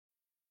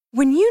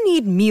When you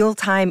need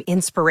mealtime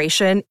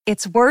inspiration,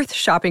 it's worth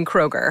shopping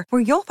Kroger,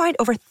 where you'll find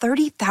over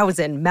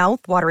 30,000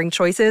 mouth-watering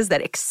choices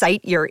that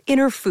excite your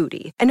inner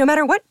foodie. And no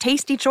matter what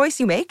tasty choice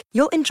you make,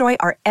 you'll enjoy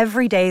our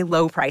everyday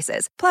low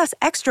prices, plus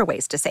extra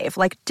ways to save,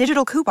 like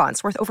digital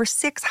coupons worth over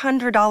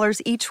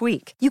 $600 each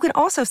week. You can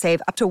also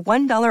save up to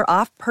 $1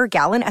 off per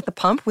gallon at the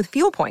pump with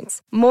fuel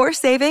points. More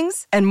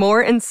savings and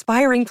more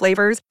inspiring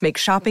flavors make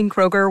shopping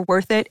Kroger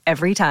worth it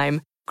every time.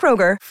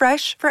 Kroger,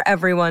 fresh for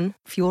everyone.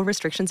 Fuel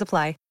restrictions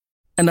apply.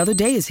 Another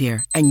day is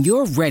here, and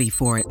you're ready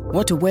for it.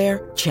 What to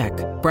wear? Check.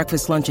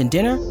 Breakfast, lunch, and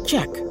dinner?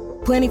 Check.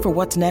 Planning for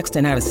what's next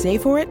and how to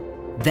save for it?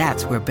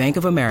 That's where Bank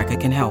of America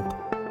can help.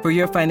 For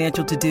your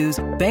financial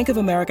to-dos, Bank of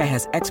America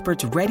has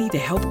experts ready to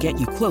help get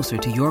you closer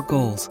to your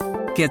goals.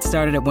 Get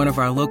started at one of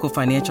our local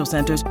financial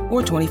centers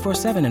or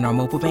 24/7 in our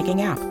mobile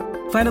banking app.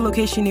 Find a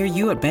location near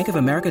you at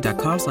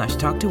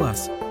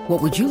bankofamerica.com/talktous. What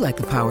would you like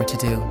the power to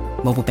do?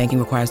 Mobile banking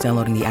requires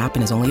downloading the app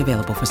and is only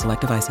available for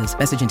select devices.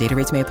 Message and data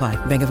rates may apply.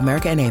 Bank of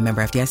America N.A.,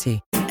 member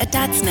FDIC. A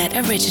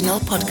Dadsnet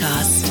original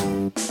podcast.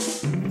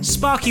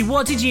 Sparky,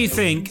 what did you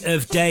think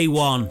of day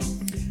one?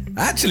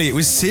 Actually, it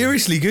was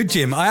seriously good,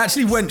 Jim. I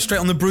actually went straight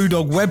on the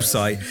Brewdog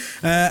website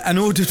and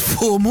ordered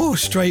 4 more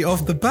straight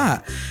off the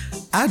bat.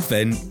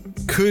 Advent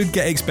could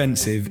get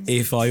expensive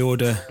if I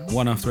order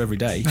one after every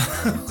day.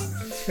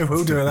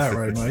 We'll do it that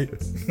way, mate.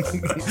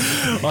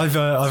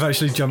 I've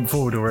actually jumped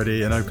forward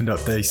already and opened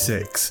up day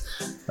 6,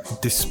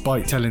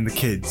 despite telling the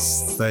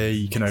kids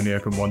they can only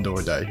open one door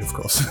a day, of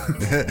course.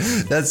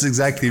 That's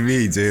exactly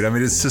me, dude. I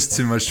mean, it's just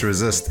too much to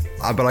resist.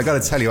 But I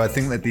got to tell you, I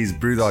think that these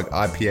Brewdog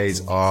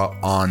IPAs are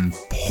on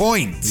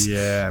point.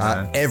 Yeah,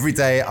 man. Every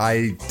day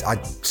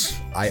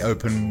I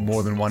open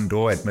more than one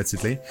door,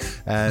 admittedly,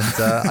 and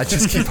I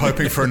just keep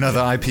hoping for another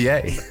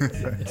IPA.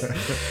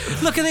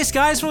 Look at this,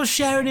 guys. We're all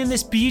sharing in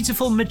this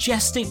beautiful,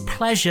 majestic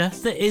pleasure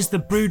that is the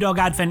Brewdog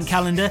Advent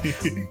Calendar,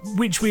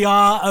 which we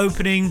are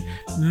opening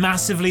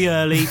massively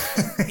early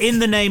in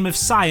the name of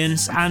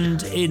science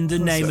and in the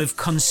name of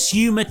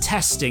consumer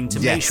testing to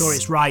make sure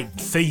it's right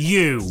for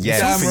you. Yeah,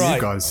 It's all for right.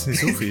 you guys.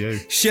 It's all for you.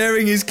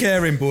 Sharing is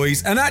caring,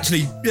 boys. And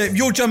actually,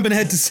 you're jumping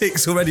ahead to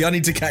 6 already. I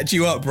need to catch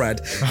you up,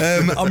 Brad.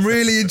 I'm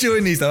really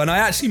enjoying these, though, and I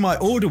actually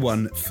might order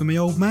one for my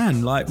old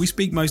man. Like, we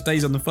speak most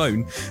days on the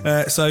phone,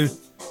 so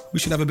we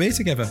should have a beer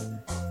together.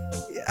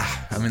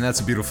 I mean, that's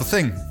a beautiful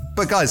thing.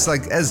 But guys,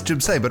 like, as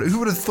Jim said, but who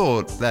would have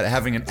thought that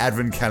having an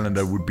Advent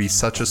calendar would be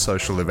such a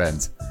social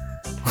event?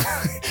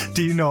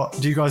 Do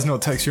you guys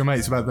not text your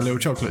mates about the little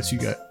chocolates you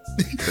get?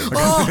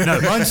 Oh, No,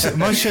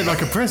 mine's shaped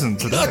like a present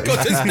today. I've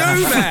got a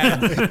snowman!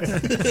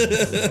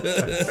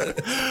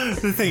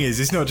 The thing is,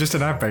 it's not just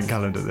an advent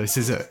calendar, this,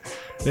 is it?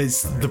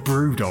 It's the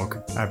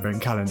Brewdog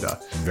advent calendar.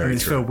 Very and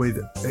it's true. filled with,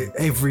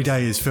 every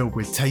day is filled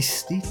with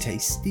tasty,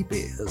 tasty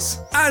beers.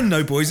 And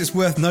no, boys, it's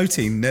worth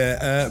noting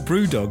that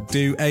Brewdog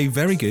do a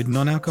very good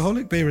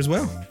non-alcoholic beer as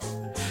well.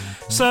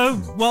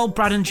 So, well,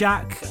 Brad and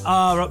Jack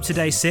are up to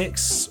day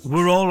 6.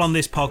 We're all on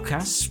this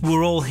podcast.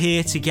 We're all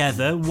here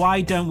together.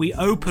 Why don't we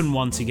open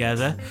one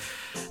together?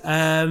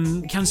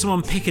 Can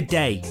someone pick a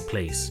day,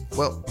 please?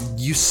 Well,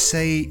 you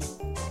say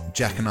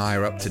Jack and I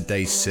are up to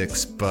day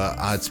 6, but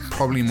it's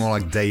probably more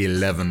like day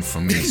 11 for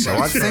me. So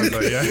I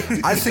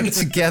think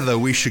together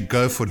we should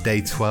go for day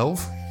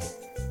 12.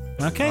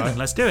 Okay, then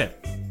let's do it.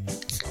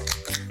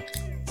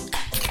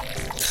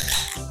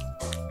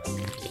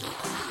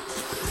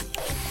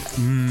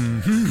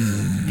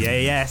 Mm-hmm. Yeah,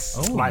 yes.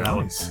 Oh, like that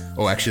one. nice.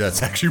 Oh, actually,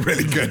 that's actually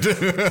really good.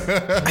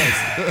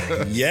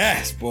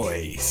 Yes,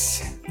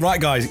 boys.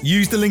 Right, guys,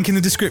 use the link in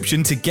the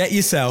description to get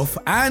yourself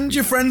and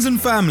your friends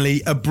and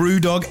family a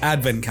Brewdog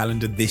Advent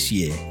Calendar this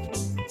year.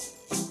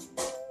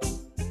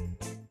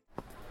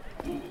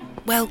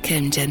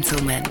 Welcome,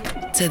 gentlemen,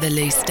 to the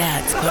Loose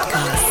Dads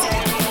podcast.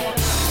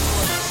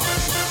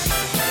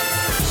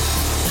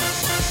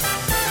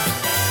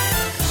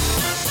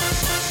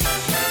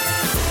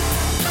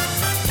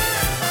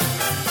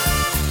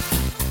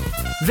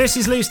 This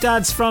is Loose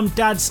Dads from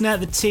Dadsnet.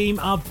 The team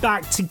are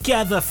back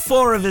together.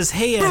 4 of us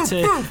here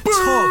to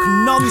talk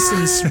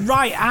nonsense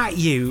right at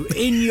you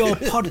in your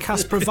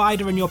podcast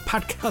provider and your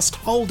podcast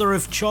holder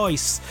of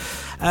choice.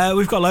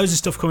 We've got loads of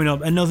stuff coming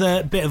up.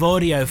 Another bit of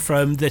audio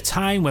from the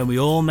time when we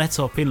all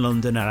met up in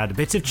London and had a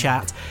bit of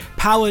chat,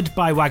 powered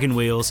by Wagon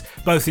Wheels,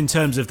 both in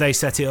terms of they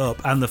set it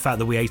up and the fact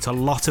that we ate a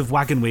lot of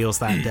Wagon Wheels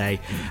that day.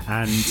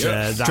 And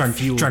that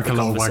fueled Drank the a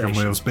lot of Wagon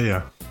conversation. Wheels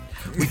beer.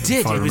 We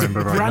did. I It was a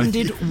remember rightly.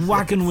 branded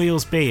Wagon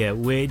Wheels beer,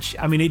 which,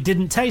 I mean, it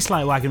didn't taste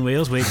like Wagon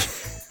Wheels, which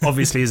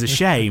obviously is a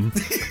shame,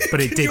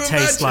 but it did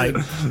taste like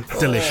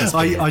delicious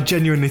beer. I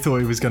genuinely thought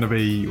it was going to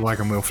be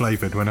Wagon Wheel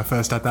flavoured when I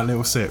first had that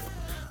little sip.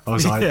 I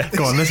was like,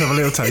 go on, let's have a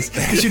little taste.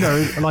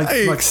 Because,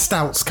 like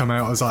stouts come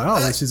out. I was like, oh,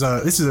 this is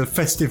a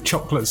festive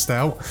chocolate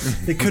stout.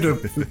 It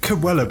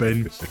could well have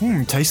been,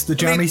 taste the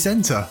jammy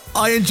centre.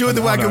 I enjoy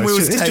the Wagon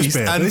Wheels taste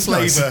beer, and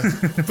flavour,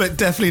 nice. but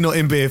definitely not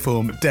in beer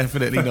form.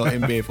 Definitely not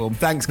in beer form.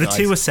 Thanks, The guys.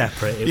 two were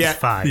separate. It was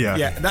fine.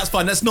 Yeah, that's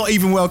fine. That's not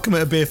even welcome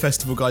at a beer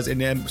festival, guys. In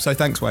the end, so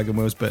thanks, Wagon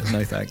Wheels, but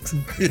no thanks.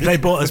 They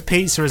bought us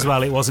pizza as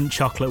well. It wasn't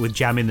chocolate with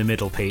jam in the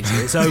middle pizza.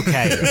 It's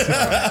okay. It's all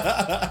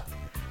right.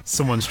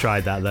 Someone's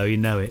tried that though, you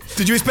know it.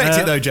 Did you expect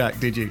it though, Jack?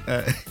 Did you?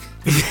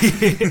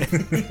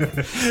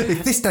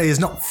 If this day is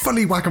not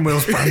fully Wagon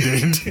Wheels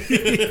branded,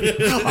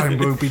 I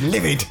will be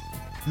livid.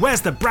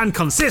 Where's the brand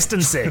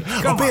consistency?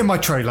 I'll be in my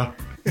trailer.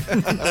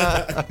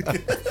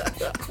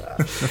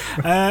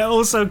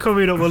 Also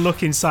coming up, we'll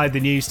look inside the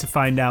news to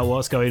find out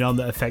what's going on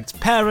that affects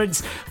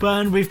parents.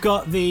 But we've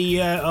got the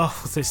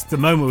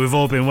moment we've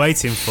all been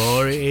waiting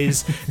for. It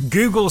is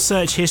Google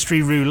Search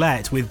History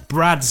Roulette with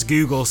Brad's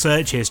Google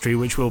Search History,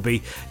 which we'll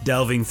be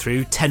delving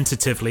through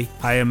tentatively,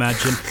 I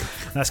imagine.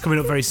 That's coming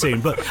up very soon.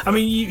 But, I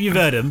mean, you've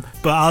heard him,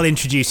 but I'll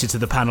introduce you to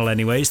the panel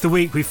anyway. It's the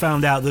week we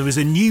found out there was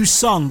a new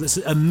song that's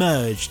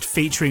emerged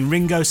featuring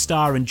Ringo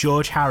Starr and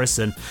George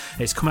Harrison.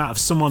 It's come out of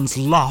someone's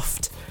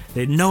loft.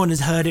 No one has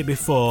heard it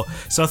before.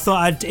 So I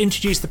thought I'd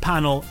introduce the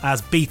panel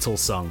as Beatles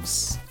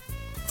songs.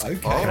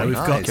 Okay. We've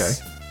got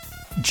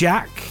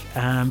Jack,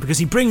 because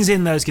he brings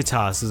in those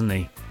guitars, doesn't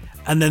he?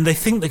 And then they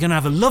think they're going to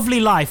have a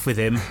lovely life with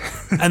him,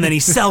 and then he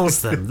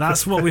sells them.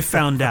 That's what we've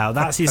found out.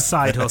 That's his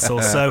side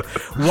hustle. So,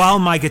 While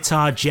My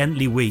Guitar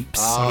Gently Weeps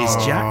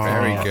is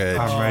Jack. Very good.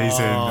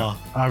 Amazing.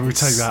 I would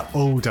take that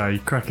all day.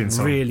 Cracking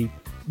song. Really,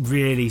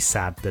 really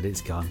sad that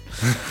it's gone.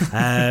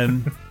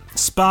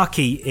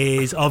 Sparky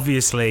is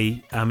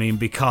obviously,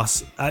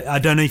 because I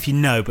don't know if you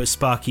know, but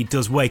Sparky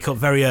does wake up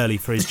very early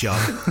for his job.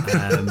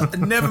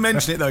 Never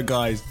mention it though,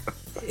 guys.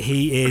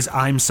 He is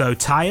I'm So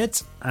Tired.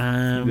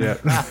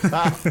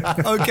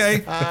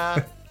 Okay.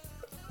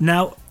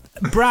 Now,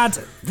 Brad,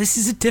 this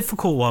is a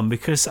difficult one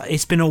because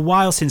it's been a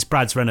while since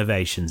Brad's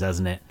renovations,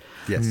 hasn't it?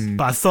 Yes.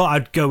 But I thought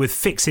I'd go with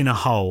Fixing a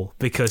Hole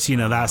because,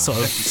 that sort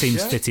of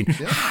seems fitting.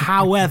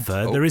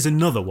 However, there is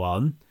another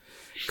one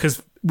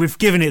because we've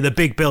given it the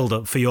big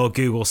build-up for your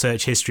Google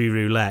Search History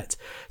Roulette.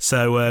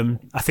 So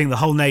I think the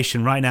whole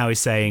nation right now is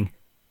saying,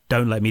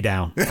 don't let me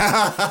down. Nice.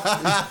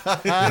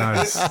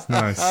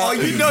 Oh,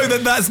 you know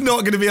that's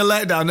not going to be a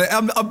letdown.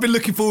 I've been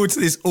looking forward to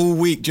this all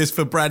week just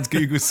for Brad's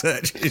Google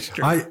search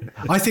history.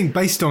 I think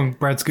based on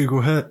Brad's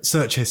Google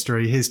search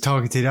history, his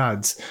targeted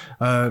ads,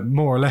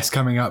 more or less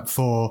coming up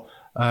for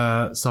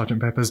Sgt.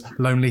 Pepper's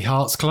Lonely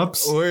Hearts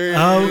Clubs.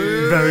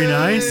 Oh, very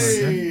nice.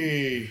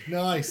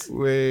 Nice.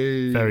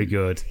 Very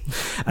good.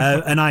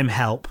 And I'm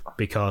Help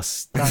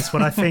because that's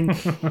what I think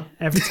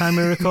every time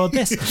we record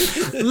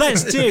this.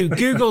 Let's do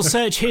Google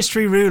Search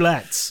History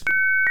Roulette.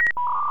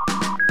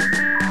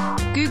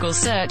 Google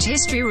Search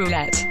History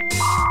Roulette.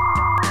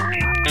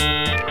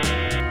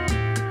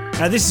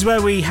 This is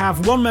where we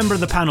have one member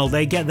of the panel.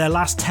 They get their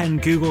last 10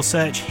 Google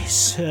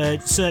searches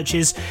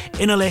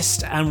in a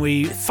list, and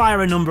we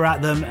fire a number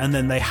at them, and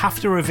then they have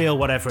to reveal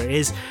whatever it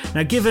is.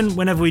 Now, given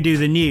whenever we do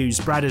the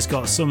news, Brad has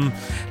got some,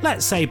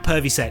 let's say,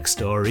 pervy sex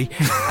story.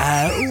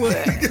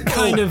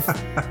 Kind of...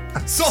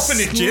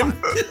 Soften it, Jim.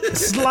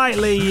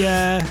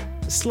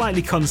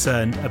 Slightly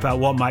concerned about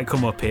what might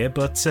come up here,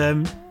 but...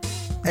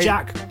 Hey,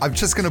 Jack, I'm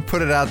just going to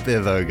put it out there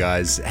though,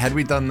 guys. Had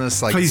we done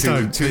this like Please two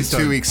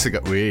don't. weeks ago,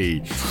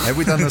 had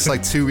we done this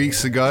like 2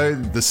 weeks ago,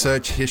 the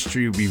search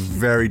history would be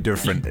very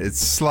different. It's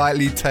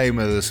slightly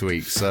tamer this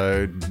week,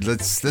 so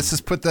let's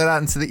just put that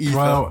out into the ether.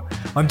 Well,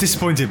 I'm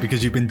disappointed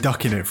because you've been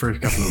ducking it for a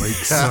couple of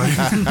weeks. So.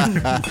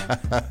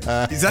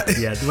 Is that?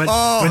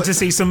 yeah, went to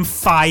see some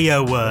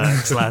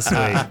fireworks last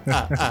week.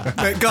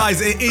 But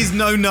guys, it is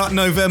No Nut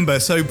November,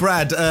 so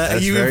Brad, are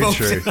you very involved?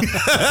 true.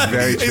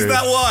 Very true. Is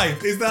that why?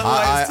 Is that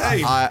why it's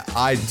tame?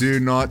 I do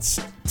not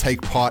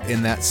take part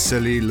in that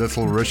silly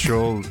little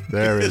ritual.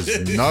 There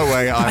is no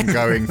way I'm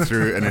going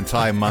through an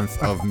entire month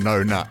of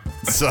no nut.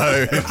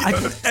 So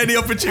any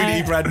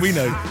opportunity, Brad, we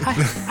know.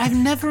 I've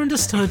never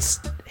understood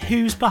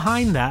who's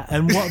behind that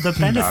and what the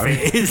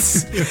benefit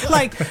is.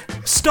 Like,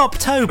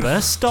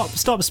 Stoptober,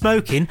 stop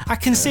smoking. I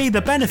can see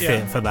the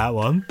benefit for that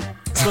one,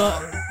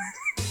 but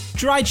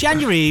dry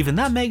January even,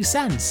 that makes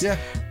sense. Yeah.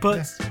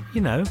 But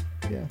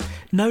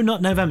no,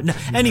 not November. No.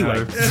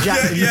 Anyway,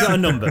 Jack, you've got a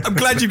number. I'm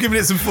glad you've given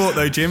it some thought,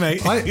 though, Jim. Eh?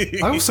 I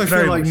also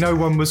feel like no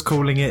one was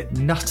calling it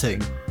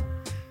nutting.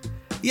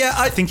 Yeah,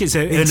 I think it's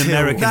an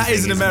American thing. That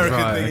is an American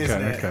Right, thing,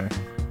 isn't it? okay.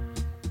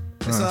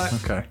 It's like,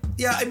 Okay.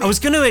 yeah, I was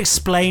going to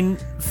explain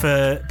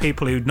for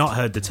people who'd not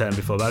heard the term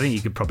before, but I think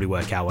you could probably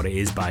work out what it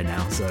is by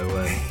now. So,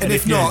 and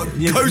if not,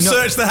 go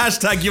search the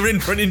hashtag. You're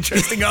in for an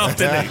interesting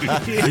afternoon.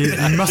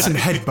 You mustn't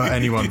headbutt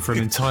anyone for an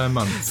entire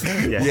month.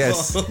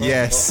 yes.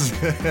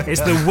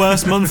 It's the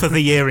worst month of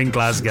the year in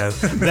Glasgow.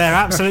 They're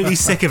absolutely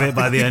sick of it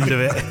by the end of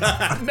it.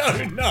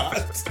 No, not.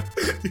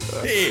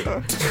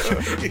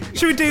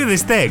 Should we do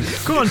this thing?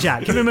 Come on,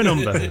 Jack, give him a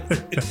number.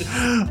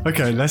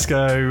 Okay, let's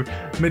go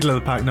middle of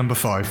the pack, number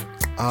 5.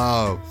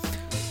 Oh,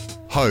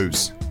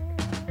 hose.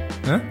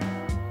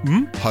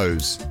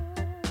 Hose.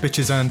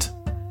 Bitches and...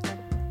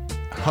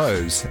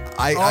 Hose.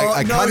 He's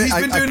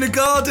been doing the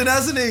garden,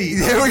 hasn't he?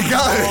 There we go.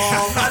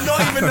 And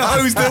not even the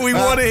hose that we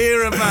want to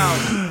hear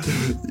about.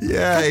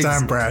 Yeah,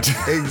 Damn, Brad.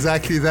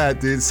 Exactly that,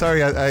 dude.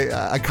 Sorry,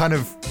 I kind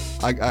of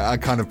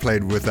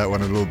played with that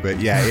one a little bit.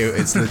 Yeah,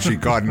 it's literally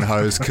garden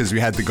hose because we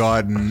had the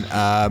garden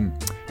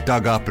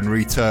dug up and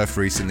returfed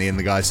recently, and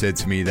the guy said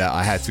to me that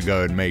I had to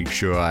go and make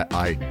sure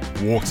I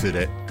watered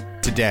it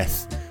to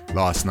death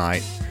last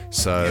night.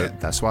 So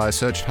that's why I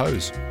searched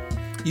hose.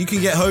 You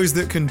can get hose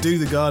that can do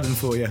the garden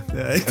for you.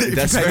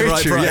 That's very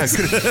true. Price.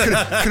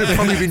 Yeah, could have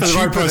probably been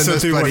cheaper than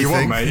this bloody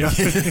thing. Mate.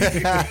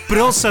 But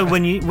also,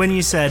 when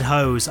you said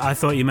hose, I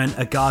thought you meant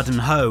a garden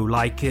hoe.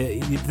 Like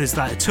there's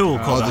that tool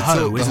called a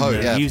hoe, isn't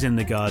there? Yeah. Used in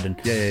the garden.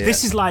 Yeah.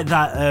 This is like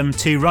that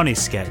Two Ronnie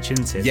sketch,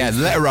 isn't it? Yeah,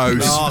 letter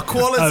O's. Oh,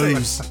 quality.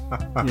 Hose.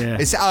 Yeah.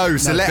 It's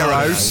O's, the letter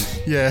garden O's.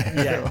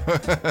 Yeah.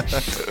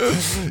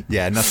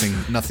 Yeah,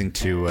 nothing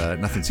too Yeah,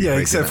 crazy.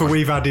 except for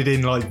we've added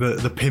in like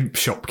the pimp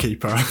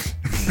shopkeeper.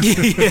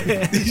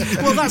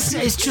 Well,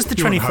 it's just the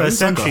 21st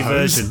century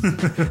version.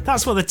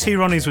 That's what the Two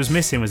Ronnies was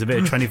missing, was a bit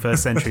of 21st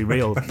century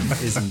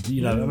realism.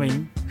 You know, I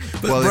mean.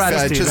 Well,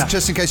 Brad,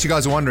 just in case you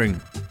guys are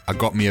wondering, I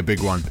got me a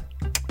big one.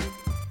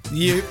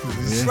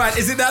 Right,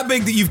 is it that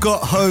big that you've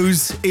got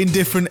hose in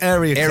different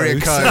area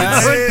codes? I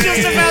was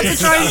just about to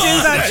try and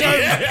do that joke.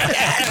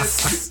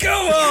 Yes! Go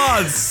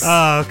on!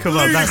 Oh, come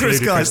on, that's Ludicrous, ludicrous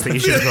guys. that you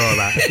should have thought of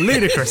that.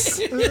 Ludicrous.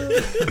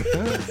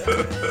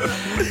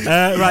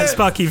 Right,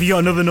 Sparky, have you got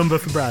another number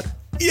for Brad?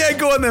 Yeah,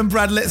 go on then,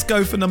 Brad. Let's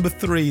go for number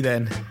 3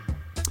 then.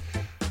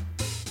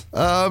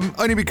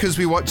 Only because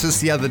we watched this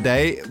the other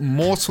day,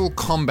 Mortal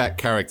Kombat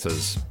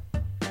characters.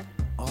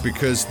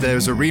 Because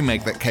there's a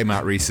remake that came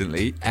out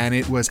recently, and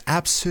it was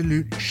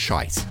absolute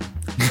shite.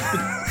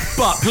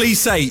 But please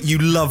say you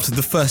loved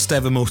the first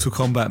ever Mortal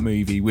Kombat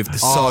movie with the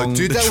song,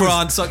 dude, the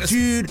trance song.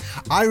 Dude,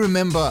 I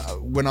remember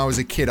when I was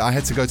a kid, I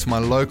had to go to my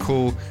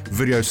local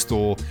video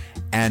store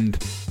and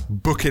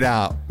book it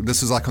out.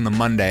 This was like on the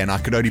Monday, and I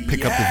could only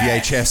pick up the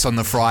VHS on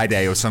the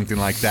Friday or something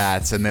like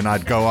that. And then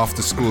I'd go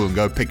after school and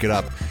go pick it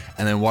up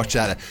and then watch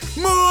that.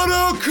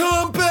 Mortal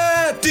Kombat!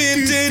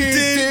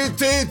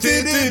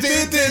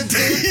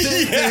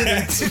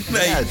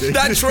 Mate,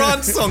 that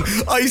trance song,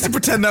 I used to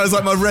pretend that was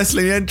like my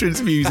wrestling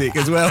entrance music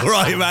as well.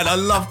 Right, man, I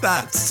love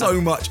that so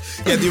much.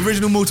 Yeah, the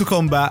original Mortal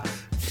Kombat,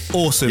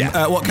 awesome.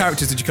 Yeah. What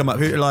characters did you come up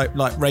with? Like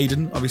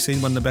Raiden, obviously,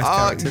 one of the best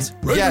characters.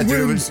 Yeah, dude,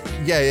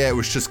 it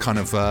was just kind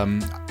of...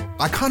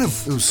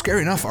 it was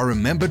scary enough. I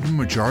remembered the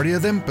majority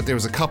of them, but there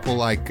was a couple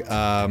like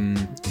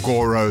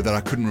Goro that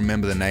I couldn't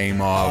remember the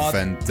name of,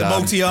 and the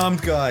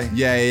multi-armed guy.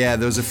 Yeah.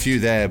 There was a few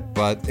there,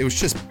 but it was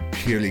just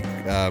purely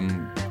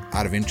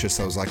out of interest.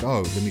 I was like,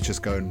 oh, let me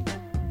just go and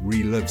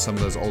relive some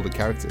of those older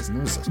characters, and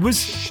there was a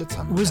shit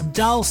ton of Was them.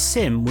 Dal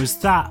Sim, was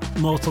that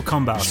Mortal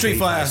Kombat? Or Street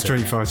Fighter.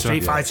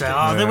 Street Fighter.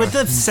 Oh, they were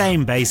the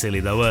same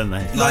basically, though, weren't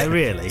they? Like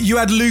really? You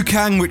had Liu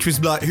Kang, which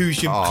was like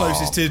who's your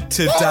closest to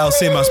Dal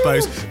Sim, I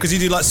suppose, because he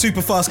did like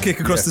super fast kick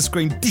across the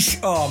screen. Dish.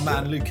 Oh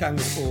man, Liu Kang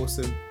was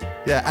awesome.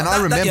 Yeah, and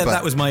I remember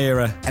that was my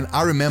era. And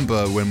I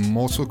remember when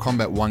Mortal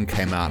Kombat 1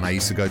 came out, and I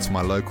used to go to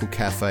my local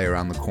cafe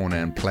around the corner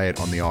and play it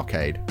on the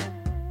arcade.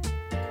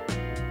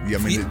 Yeah, I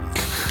mean.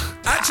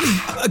 Actually,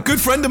 a good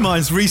friend of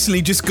mine's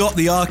recently just got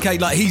the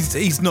arcade. Like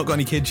he's not got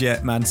any kids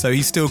yet, man. So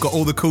he's still got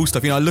all the cool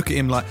stuff. You know, I look at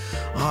him like,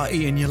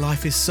 Ian, your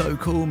life is so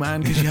cool,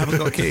 man, because you haven't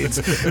got kids.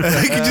 You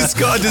just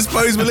got a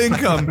disposable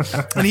income,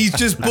 and he's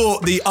just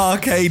bought the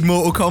arcade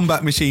Mortal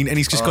Kombat machine, and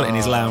he's just got it in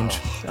his lounge.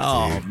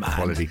 Oh Dude, man,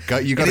 quality.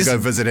 You got to go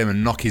visit him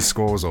and knock his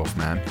scores off,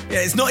 man. Yeah,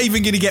 it's not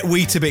even going to get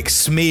Weetabix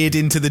smeared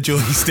into the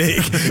joystick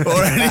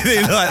or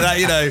anything like that,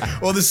 you know,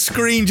 or the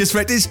screen just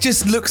red. It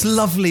just looks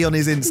lovely on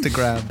his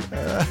Instagram.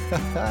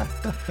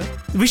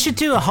 We should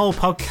do a whole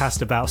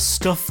podcast about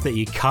stuff that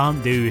you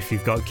can't do if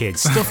you've got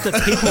kids. Stuff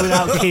that people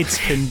without kids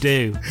can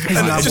do.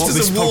 Isn't that Just what as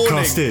this a warning.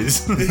 podcast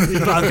is?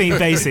 But I think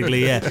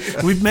basically, yeah.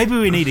 Maybe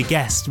we need a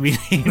guest. We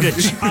need a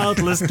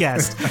childless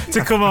guest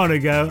to come on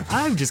and go,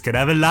 I'm just going to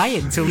have a lie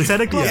until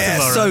 10 o'clock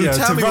tomorrow. So Yeah,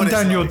 tell to me run what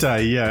down it's your like.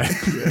 day,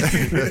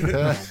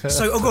 yeah.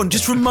 So, go on,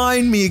 just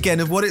remind me again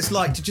of what it's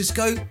like to just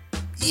go,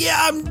 yeah,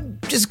 I'm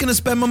just going to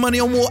spend my money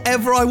on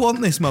whatever I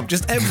want this month.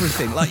 Just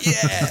everything. Like,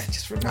 yeah.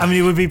 Just I mean,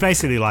 it would be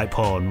basically like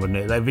porn, wouldn't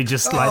it? They'd be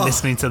just like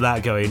listening to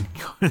that going,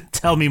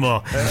 tell me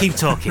more. Keep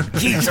talking.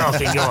 Keep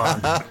talking. Go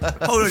on.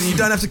 Hold on, you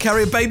don't have to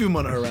carry a baby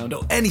monitor around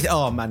or anything.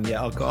 Oh, man, yeah.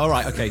 All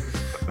right, okay.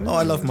 Oh,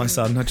 I love my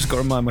son. I just got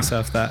to remind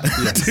myself that.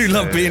 I do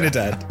love being a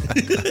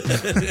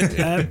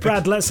dad.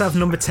 Brad, let's have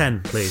number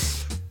 10,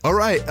 please. All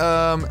right,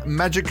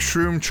 Magic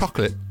Shroom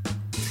Chocolate.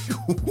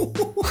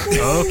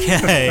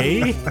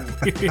 Okay.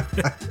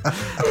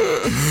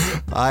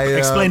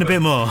 Explain a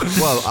bit more.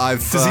 Well,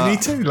 Does he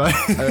need to? Like,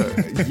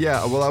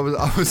 yeah. Well, I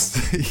was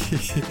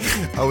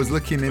I was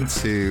looking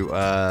into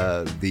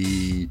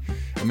the.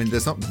 I mean,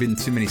 there's not been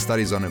too many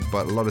studies on it,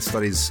 but a lot of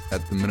studies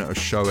at the minute are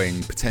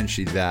showing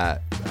potentially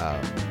that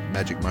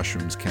magic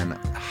mushrooms can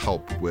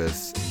help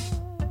with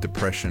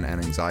depression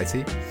and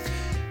anxiety,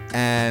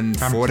 and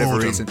for whatever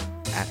boredom. reason.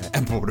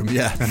 And boredom,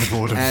 yeah. And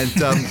boredom. And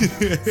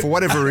for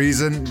whatever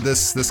reason,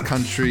 this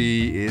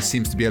country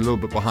seems to be a little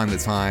bit behind the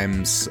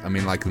times. I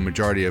mean, like the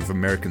majority of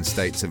American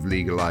states have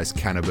legalized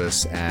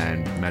cannabis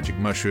and magic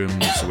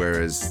mushrooms,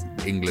 whereas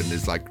England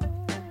is like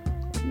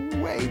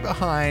way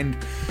behind.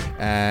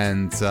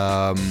 And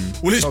well,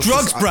 it's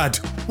drugs, Brad.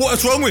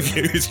 What's wrong with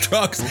you? It's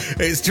drugs.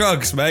 It's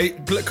drugs,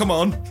 mate. Come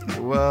on.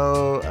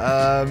 Well,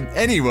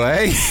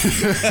 anyway,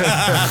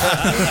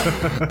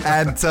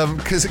 and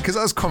because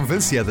I was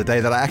convinced the other day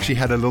that I actually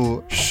had a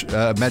little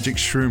magic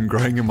shroom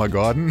growing in my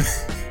garden.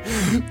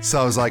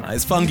 So I was like,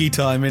 it's fungi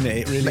time, isn't it?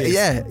 It really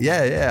is.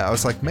 Yeah. I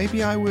was like,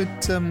 maybe I would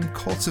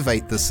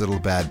cultivate this little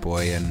bad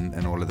boy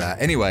and all of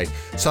that. Anyway,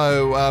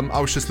 so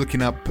I was just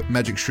looking up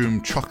magic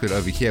shroom chocolate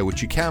over here,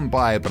 which you can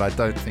buy, but I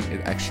don't think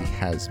it actually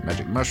has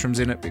magic mushrooms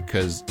in it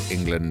because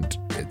England,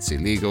 it's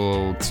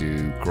illegal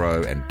to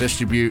grow and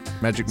distribute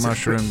magic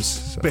mushrooms.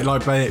 So. A bit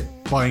like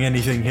buying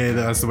anything here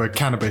that has the word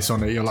cannabis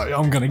on it. You're like,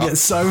 I'm going to get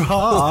so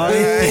high.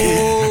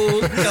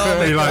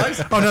 You're like,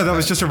 oh no, that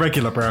was just a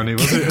regular brownie,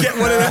 was it? Get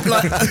one of them,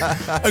 like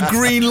a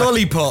green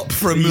lollipop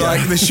from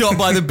like the shop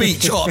by the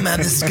beach. Oh man,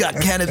 this has got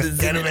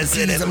cannabis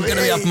in it. I'm going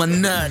to be off my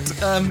nut.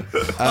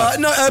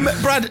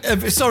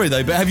 Brad, sorry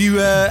though, but have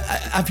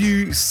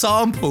you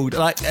sampled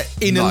like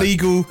in a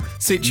legal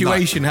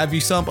situation? Have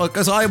you sampled?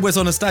 Because I was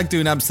on a stag do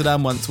in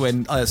Amsterdam once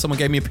when someone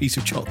gave me a piece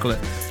of chocolate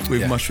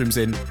with mushrooms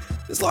in.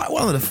 It's like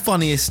one of the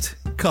funniest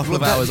couple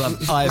of hours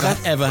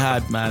I've ever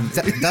had, man.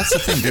 That's the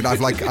thing, dude.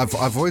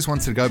 I've always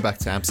wanted to go back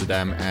to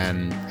Amsterdam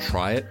and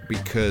try it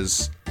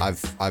because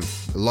I've a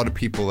lot of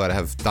people that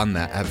have done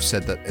that have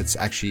said that it's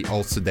actually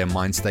altered their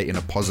mind state in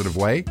a positive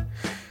way,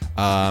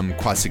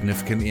 quite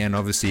significantly. And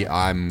obviously,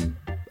 I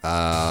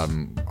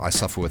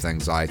suffer with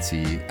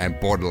anxiety and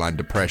borderline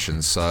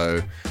depression,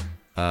 so.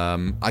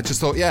 I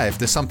just thought, if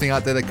there's something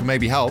out there that can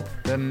maybe help,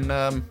 then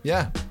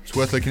it's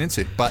worth looking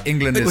into. But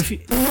England is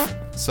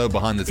so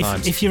behind the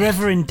times. If you're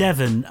ever in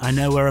Devon, I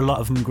know where a lot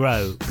of them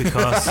grow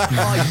because.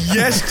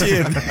 Yes,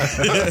 Jim.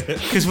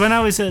 Because when I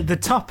was at the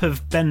top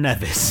of Ben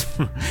Nevis,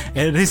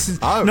 this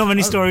is not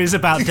many stories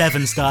about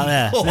Devon start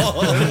there.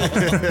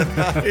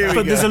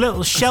 But there's a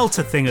little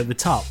shelter thing at the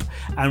top,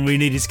 and we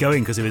needed to go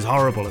in because it was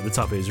horrible at the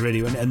top. It was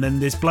really, and then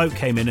this bloke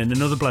came in, and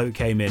another bloke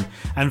came in,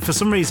 and for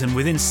some reason,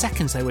 within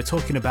seconds, they were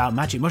talking about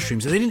magic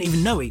mushrooms. They didn't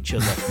even know each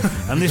other,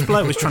 and this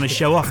bloke was trying to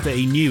show off that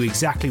he knew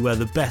exactly where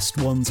the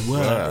best ones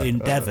were in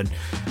Devon,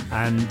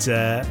 and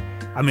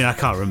I mean, I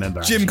can't remember.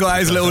 Jim got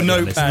his little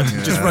notepad,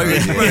 just wrote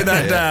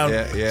that down,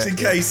 just in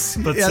case.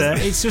 But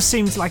it just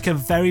seems like a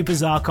very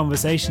bizarre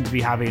conversation to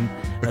be having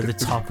at the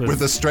top of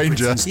with a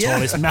stranger, Britain's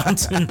tallest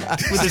mountain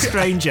with a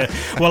stranger.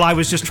 Well, I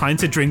was just trying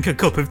to drink a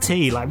cup of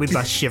tea, like with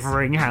my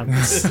shivering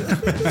hands.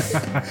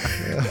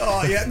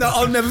 Oh yeah, no,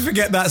 I'll never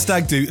forget that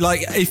stag do.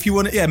 Like, if you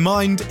want to,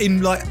 mind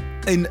in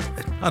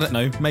I don't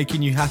know,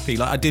 making you happy.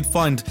 Like I didn't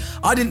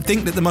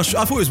think that the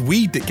mushroom. I thought it was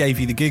weed that gave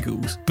you the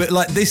giggles, but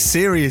like this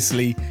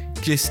seriously.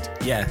 Just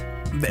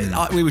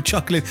we were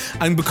chuckling,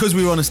 and because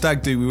we were on a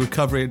stag do, we were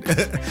covering.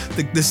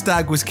 the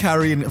stag was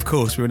carrying, of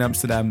course, we were in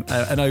Amsterdam,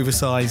 an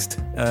oversized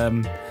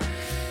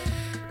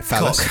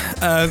phallus.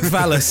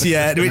 Phallus,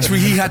 yeah, which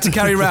he had to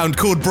carry around,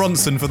 called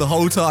Bronson for the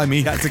whole time.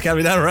 He had to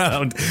carry that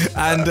around,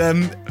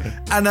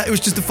 and it was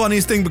just the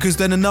funniest thing because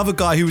then another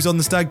guy who was on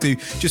the stag do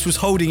just was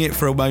holding it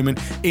for a moment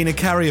in a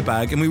carrier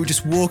bag, and we were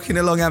just walking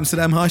along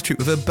Amsterdam High Street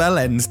with a bell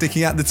end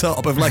sticking out the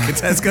top of like a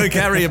Tesco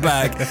carrier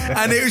bag,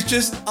 and it was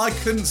just, I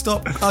couldn't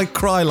stop.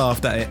 I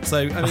laughed at it. So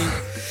I mean,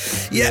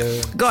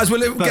 guys,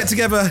 we'll get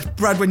together,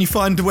 Brad, when you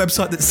find a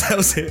website that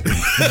sells it.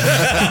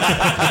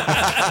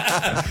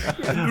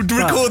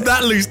 Record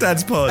that Loose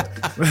Dads pod.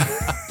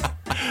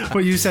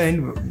 What you're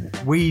saying,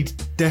 weed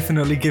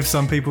definitely gives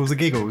some people the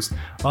giggles.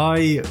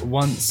 I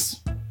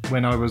once,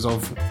 when I was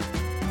of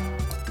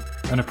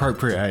an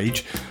appropriate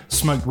age,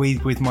 smoked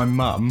weed with my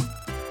mum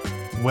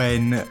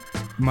when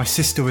my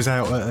sister was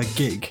out at a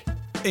gig.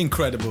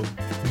 Incredible.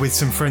 With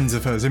some friends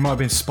of hers. It might have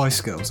been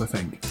Spice Girls, I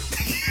think.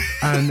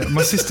 And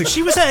my sister...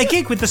 She was at a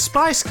gig with the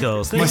Spice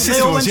Girls. They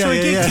all went to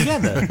a gig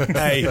together.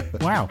 Hey.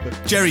 Wow.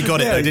 Jerry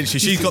got it though, didn't she?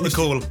 She's got the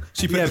call.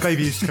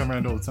 Baby used to come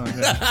around all the time.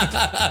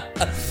 Yeah.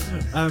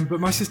 But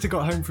my sister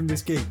got home from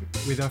this gig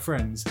with her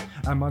friends,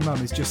 and my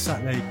mum is just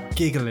sat there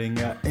giggling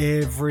at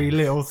every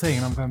little thing.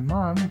 And I'm going,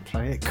 Mum,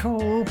 play it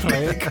cool,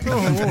 play it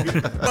cool.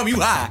 Mum, you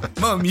high.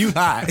 Mum, you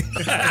high.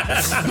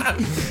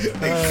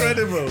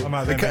 Incredible. I'm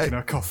out there making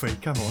her coffee.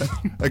 Come on.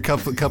 A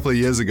couple of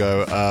years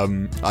ago,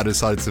 I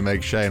decided to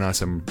make Shay and I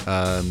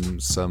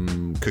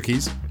some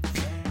cookies,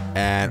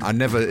 and I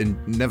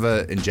never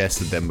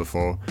ingested them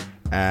before,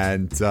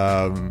 and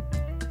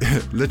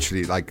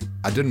literally, like,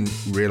 I didn't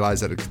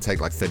realize that it could take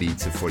like 30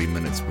 to 40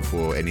 minutes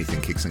before anything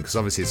kicks in, because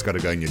obviously it's got to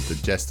go in your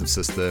digestive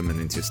system and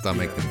into your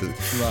stomach.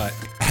 Right.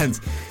 And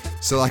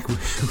so like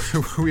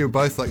we were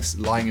both like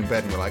lying in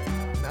bed and we're like,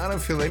 I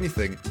don't feel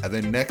anything, and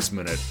then next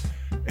minute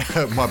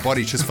my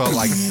body just felt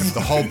like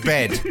the whole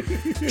bed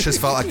just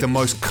felt like the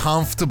most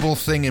comfortable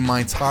thing in my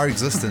entire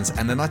existence.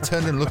 And then I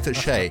turned and looked at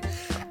Shay,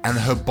 and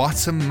her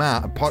bottom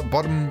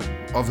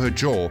of her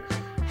jaw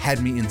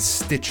had me in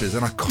stitches,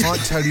 and I can't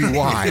tell you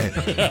why.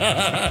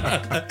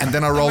 And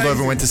then I rolled over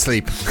and went to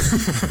sleep.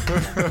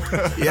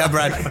 Yeah,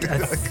 Brad.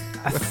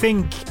 I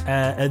think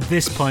at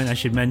this point I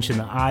should mention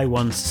that I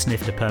once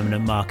sniffed a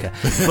permanent marker.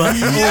 But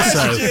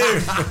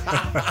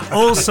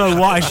also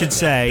what I should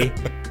say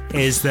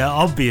is that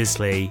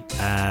obviously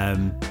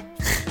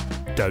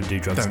don't do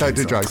drugs. Don't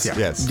do drugs. Yeah.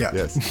 Yes. Yeah.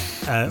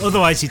 Yes.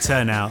 Otherwise you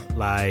turn out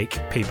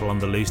like people on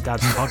the Loose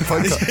Dads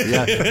podcast.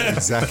 Yeah.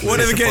 Exactly.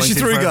 Whatever gets you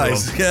through, Disappointing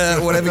guys. Yeah,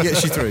 whatever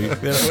gets you through.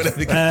 Yeah,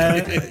 whatever.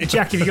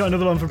 Jack, have you got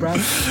another one for Brad?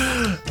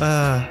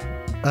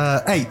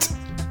 8.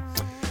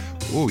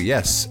 Oh,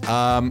 yes.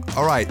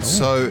 All right.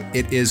 So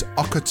it is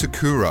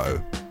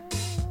Okatakuro.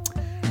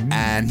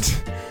 And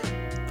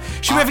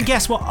Should we have a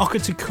guess what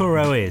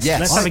Okatakuro is? Yes.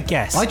 Let's have a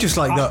guess. I just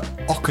like that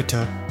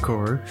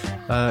Okatakuro.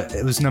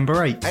 It was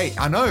number 8. hey,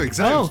 I know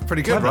exactly. Oh, It's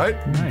pretty good, clever.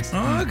 right? Nice.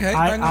 Oh, okay.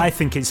 bang on. I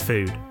think it's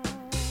food.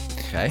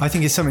 Okay. I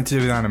think it's something to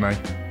do with anime.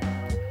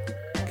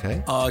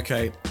 Okay. Oh,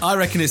 okay. I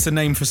reckon it's a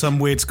name for some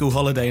weird school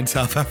holiday in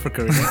South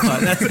Africa. Isn't it?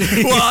 Like,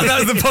 well, that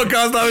was the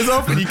podcast I was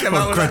off, and you came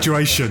out with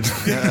Graduation.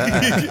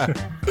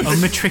 Oh,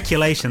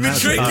 matriculation.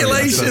 That's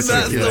matriculation. That's the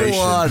Matriculation.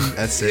 one.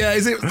 That's it. Yeah,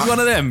 is it one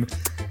of them?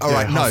 All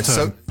right, Yeah, no. half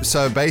term.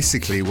 So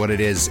basically, what it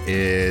is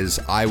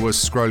I was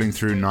scrolling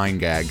through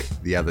 9gag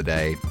the other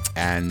day,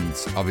 and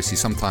obviously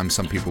sometimes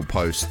some people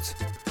post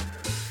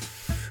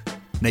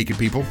naked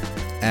people,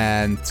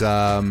 and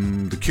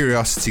the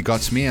curiosity got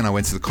to me, and I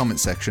went to the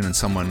comment section, and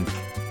someone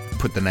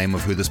put the name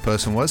of who this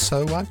person was,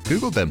 so I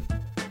googled them.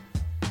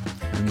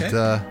 And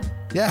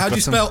yeah, How do got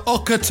you some- spell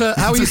Okata?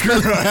 How are you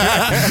spelling?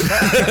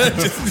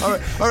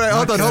 All right,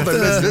 hold on.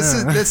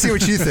 Let's see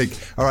what you think.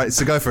 All right,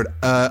 so go for it.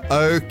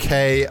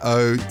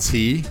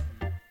 OKOT.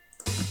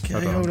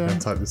 Okay, hold on.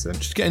 Type this in.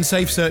 Just getting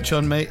safe search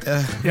on, mate.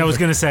 Yeah, I was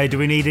going to say, do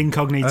we need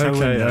incognito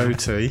window?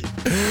 OKOT.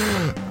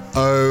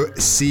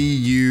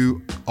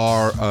 OCURO.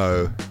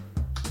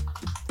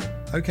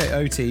 Okay,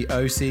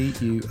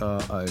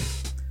 OTOCURO.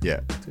 Yeah.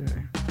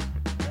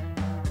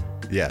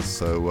 Yeah.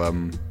 So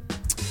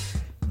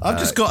I've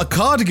just got a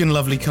cardigan, a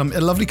lovely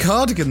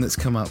cardigan that's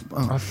come up.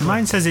 Oh,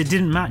 Mine says it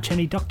didn't match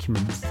any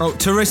documents. oh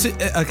Teresa.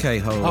 Okay,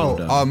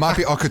 hold on. it might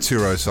be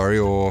Okaturo, sorry,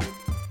 or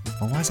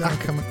why is that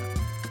coming?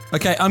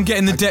 Okay, I'm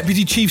getting the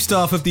deputy chief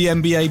staff of the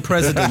NBA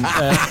president,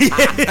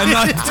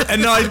 a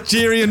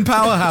Nigerian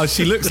powerhouse.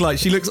 She looks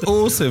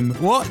awesome.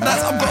 What?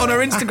 That's I put on her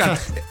Instagram.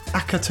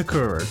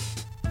 Akatakuro.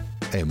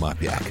 It might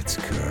be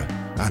Akatakuro.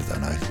 I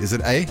don't know. Is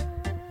it A?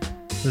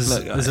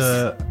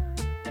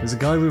 There's a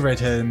guy with red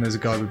hair and there's a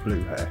guy with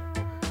blue hair.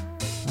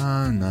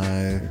 Oh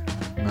no.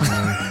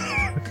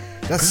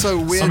 That's so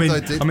weird.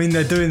 though, dude. I mean,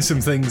 they're doing some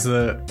things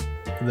that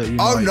you.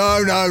 Oh might no!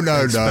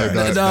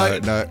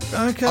 No.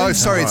 Okay. Oh,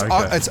 sorry.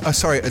 Oh, okay. It's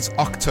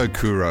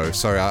Octokuro.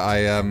 Sorry,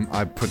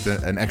 I put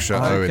an extra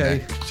O in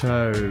there.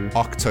 So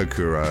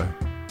Octokuro.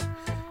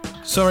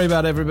 Sorry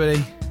about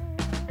everybody.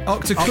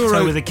 Octokuro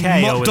Octo with a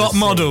K or with a dot C?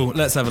 model.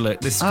 Let's have a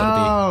look. This has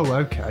got Oh,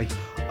 okay. to be.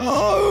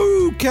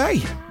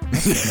 Okay.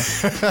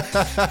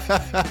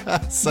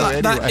 So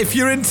anyway, If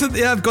you're into,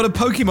 I've got a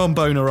Pokemon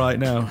boner right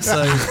now.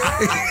 So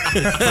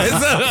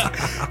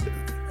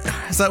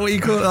is that what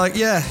you call it? Like,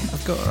 yeah,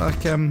 I've got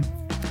like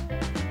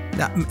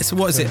so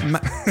what is it?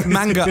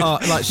 Manga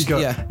art, like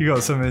You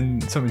got something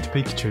to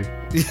Pikachu.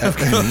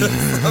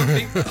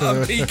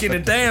 I'm peeking a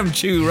damn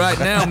chew right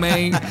now,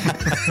 man.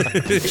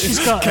 She's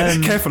got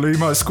Careful, you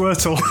might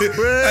Squirtle.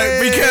 Hey,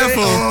 be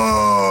careful.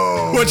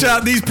 Watch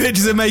out, these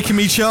pictures are making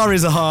me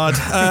Charizard hard.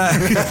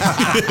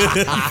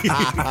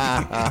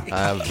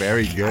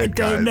 very good. I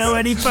don't know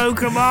any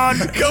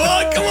Pokemon.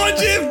 Come on,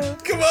 Jim.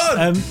 Come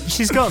on.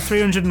 She's got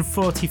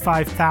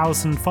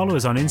 345,000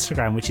 followers on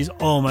Instagram, which is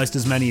almost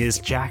as many as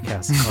Jack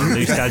has on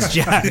Loose Dad's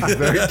Jack.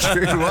 Very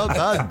true. Well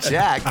done,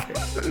 Jack.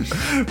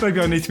 Maybe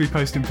I need to be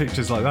posting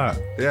pictures like that.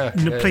 Yeah.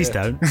 No, please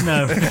don't.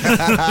 No.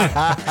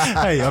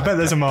 Hey, I bet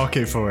there's a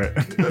market for it.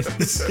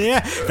 Yeah,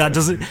 that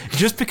doesn't.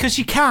 Just because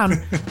you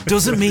can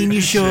doesn't mean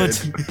you should.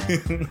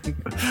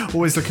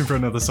 Always looking for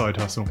another side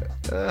hustle.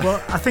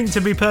 Well, I think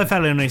to be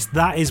perfectly honest,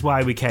 that is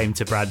why we came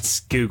to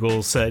Brad's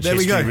Google search There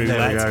we history go.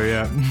 roulette. There we go,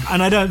 yeah.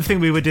 And I don't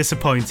think we were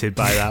disappointed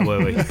by that, were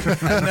we?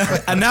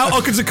 And now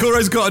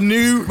Okazakuro's got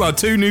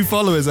two new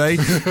followers, eh?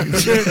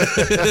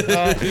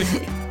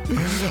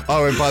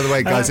 Oh, and by the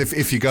way, guys,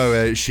 if you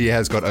go, she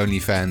has got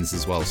OnlyFans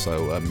as well,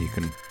 so you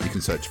can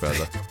search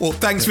further. Well,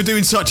 thanks for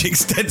doing such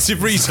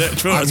extensive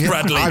research for us,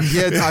 Bradley. I'm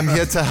here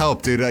to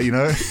help, dude. You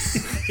know,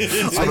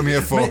 that's what I'm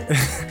here for.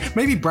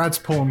 Maybe Brad's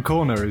Porn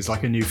Corner is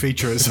like a new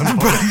feature at some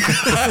point.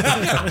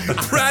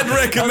 Brad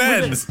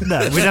recommends. No,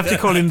 we'd have to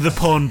call him the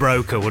pawn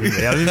broker, wouldn't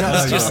we? I mean,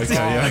 that's just.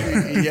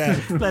 Yeah.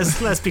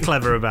 Let's be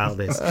clever about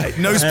this.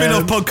 No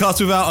spin-off podcast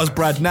without us,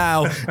 Brad.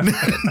 Now,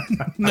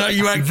 no,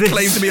 you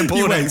claim to be a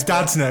porn Wait, expert.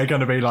 Dad's net are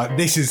going to be like,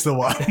 this is the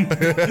one.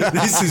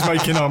 This is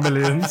making our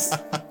millions.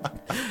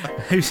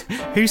 Who's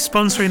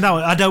sponsoring that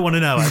one? I don't want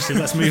to know, actually.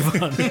 Let's move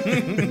on.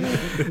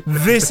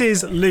 This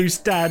is Loose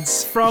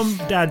Dads from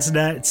Dad's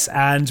Nets,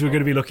 and we're going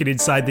to be looking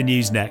inside the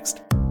news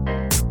next.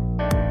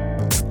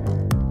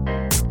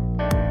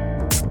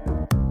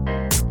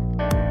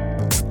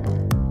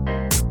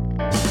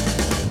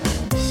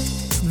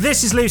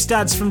 This is Loose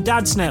Dads from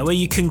Dadsnet, where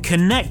you can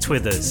connect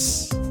with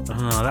us.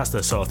 Oh, that's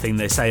the sort of thing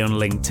they say on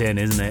LinkedIn,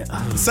 isn't it?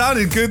 Oh.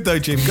 Sounded good though,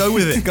 Jim. Go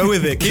with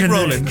it. Keep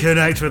rolling.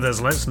 Connect with us.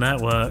 Let's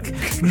network.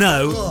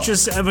 No,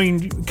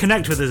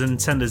 connect with us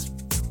and send us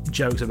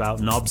jokes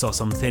about knobs or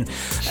something.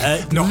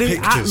 Not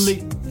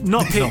pictures.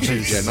 Not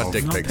pictures. Yeah, not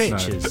dick Not pics.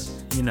 pictures.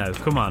 You know,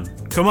 come on.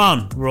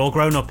 We're all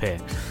grown up here.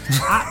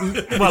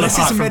 This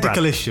is a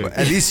medical issue.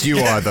 At least you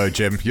are, though,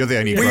 Jim. You're the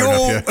only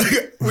grown up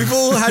here. We've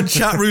all had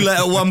chat roulette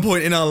at one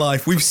point in our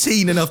life. We've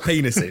seen enough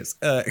penises.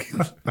 I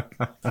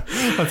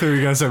thought you were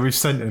going to say we've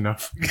sent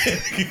enough.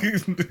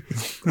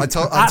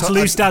 At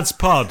Loose Dads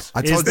Pod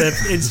is the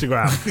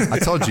Instagram. I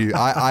told you,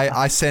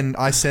 I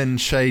send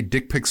Shay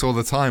dick pics all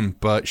the time,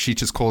 but she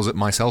just calls it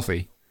my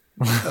selfie.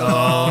 That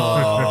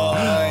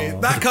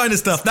kind of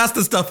stuff. That's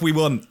the stuff we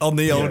want on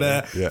the old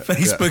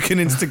Facebook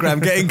and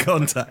Instagram. Get in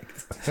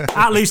contact.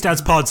 At Loose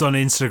Dads Pods on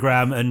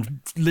Instagram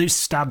and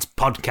Loose Dads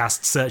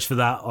Podcast. Search for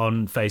that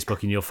on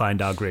Facebook and you'll find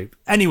our group.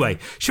 Anyway,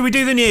 should we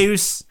do the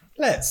news?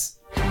 Let's.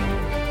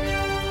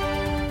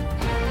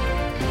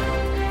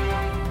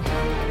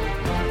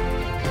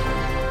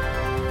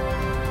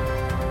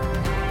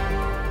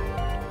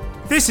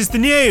 This is the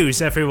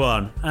news,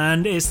 everyone,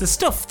 and it's the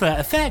stuff that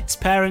affects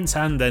parents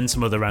and then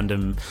some other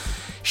random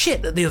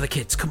shit that the other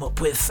kids come up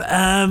with.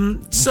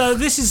 So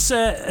this is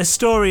a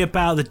story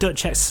about the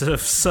Duchess of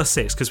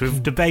Sussex, because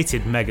we've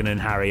debated Meghan and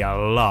Harry a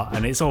lot,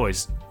 and it's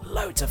always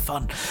loads of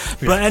fun.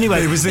 But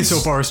anyway, it was this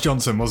or Boris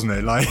Johnson, wasn't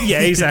it? Yeah,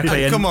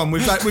 exactly. Come on,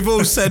 we've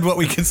all said what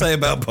we can say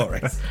about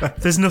Boris.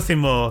 There's nothing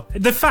more.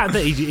 The fact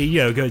that he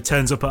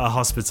turns up at a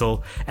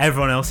hospital,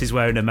 everyone else is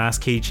wearing a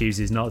mask, he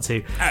chooses not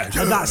to.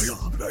 That's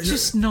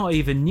just not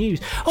even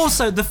news.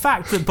 Also, the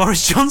fact that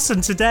Boris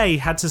Johnson today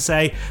had to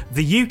say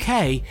the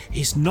UK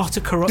is not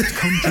a corrupt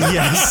country.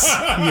 Yes.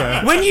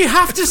 Yeah. When you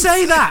have to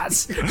say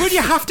that, when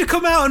you have to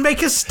come out and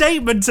make a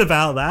statement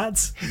about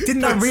that,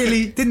 Didn't that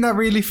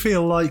really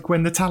feel like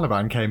when the Taliban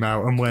came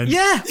out and went,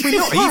 Yeah, we're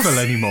not evil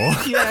anymore.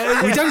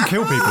 Yeah. We don't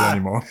kill people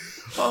anymore.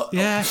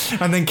 Yeah.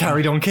 And then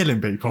carried on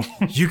killing people.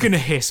 You're going to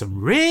hear some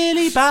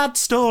really bad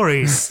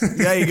stories.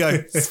 There you go.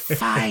 It's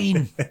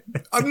fine.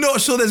 I'm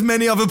not sure there's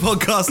many other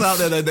podcasts out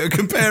there though, that are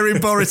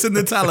comparing Boris and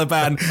the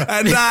Taliban,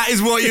 and that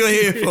is what you're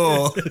here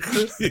for.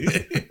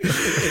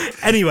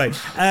 Anyway,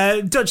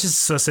 Duchess of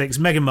Sussex,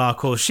 Meghan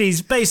Markle,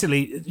 she's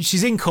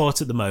in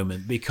court at the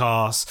moment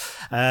because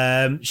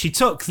she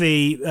took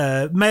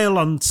the Mail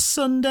on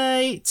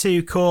Sunday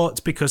to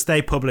court because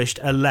they published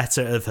a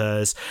letter of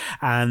hers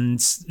and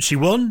she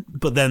won,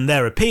 but then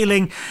they're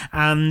appealing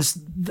and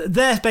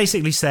they're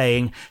basically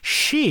saying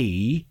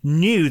she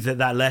knew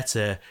that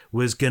letter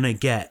was going to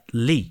get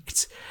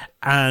leaked.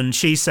 And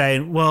she's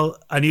saying, well,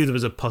 I knew there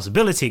was a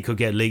possibility it could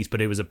get leaked,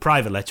 but it was a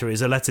private letter. It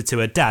was a letter to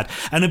her dad.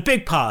 And a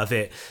big part of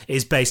it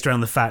is based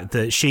around the fact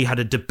that she had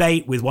a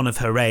debate with one of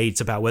her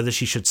aides about whether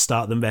she should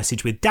start the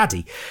message with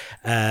daddy,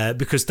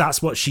 because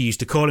that's what she used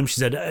to call him. She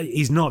said,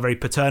 he's not very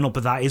paternal,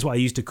 but that is what I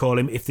used to call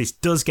him. If this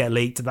does get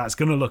leaked, that's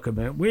going to look a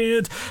bit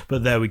weird,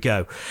 but there we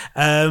go.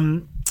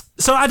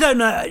 So I don't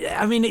know.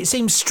 I mean, it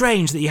seems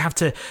strange that you have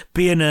to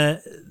be in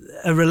a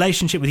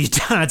relationship with your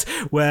dad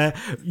where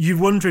you're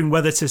wondering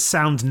whether to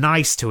sound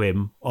nice to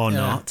him or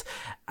not,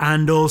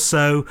 and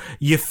also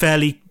you're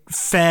fairly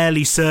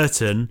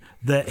certain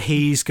that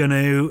he's going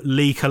to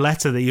leak a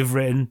letter that you've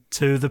written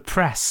to the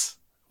press,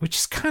 which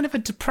is kind of a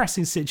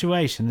depressing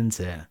situation, isn't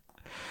it?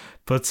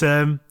 But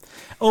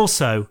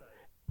also,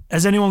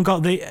 has anyone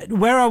got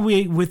where are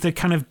we with the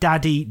kind of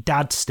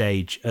dad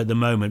stage at the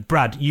moment?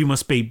 Brad, you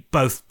must be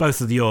both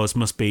of yours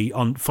must be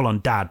on full on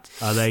dad,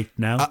 are they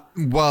now?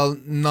 Well,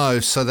 no.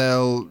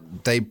 So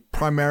they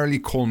primarily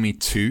call me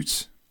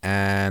Toot,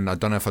 and I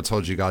don't know if I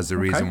told you guys the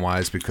reason why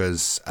is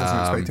because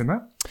Wasn't expecting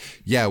that.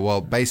 Yeah, well,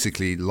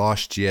 basically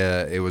last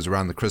year it was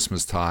around the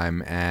Christmas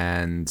time,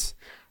 and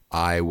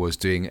I was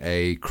doing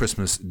a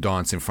Christmas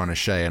dance in front of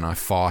Shay, and I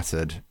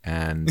farted,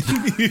 and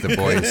the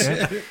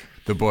boys.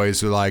 The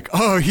boys were like,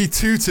 "Oh, he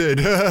tooted,"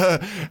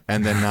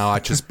 and then now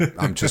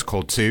I'm just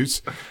called Toot.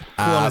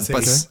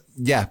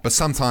 But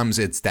sometimes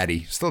it's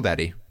Daddy, still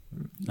Daddy.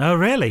 Oh,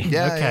 really?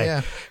 Yeah, okay.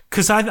 yeah.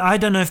 Because I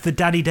don't know if the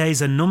daddy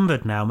days are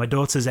numbered now. My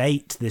daughter's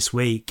 8 this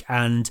week,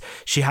 and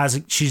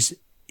she's.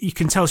 You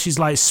can tell she's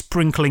like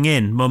sprinkling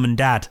in mum and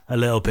dad a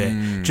little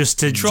bit just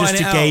to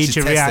gauge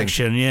a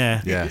reaction. Yeah,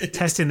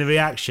 testing the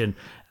reaction.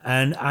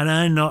 And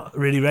I'm not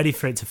really ready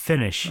for it to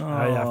finish,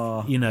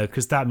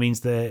 because that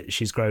means that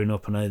she's grown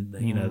up, and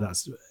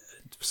that's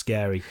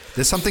scary.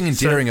 There's something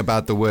endearing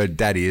about the word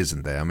daddy,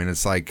 isn't there? I mean,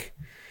 it's like,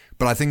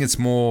 but I think it's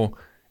more,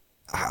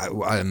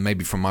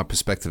 maybe from my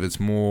perspective,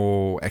 it's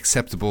more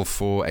acceptable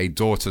for a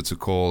daughter to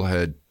call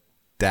her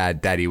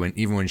dad daddy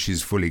even when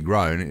she's fully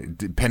grown,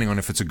 depending on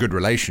if it's a good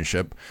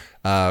relationship.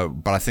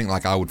 But I think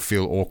like I would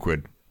feel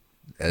awkward.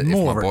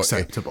 More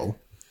acceptable.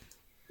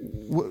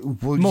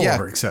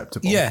 More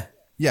acceptable. Yeah.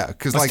 Yeah,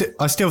 because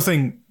I still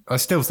think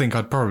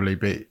it'd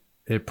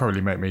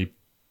probably make me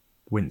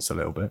wince a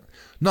little bit.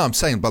 No, I'm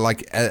saying, but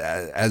like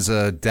as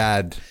a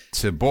dad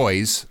to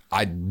boys,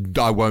 I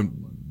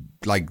won't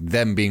like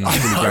them being fully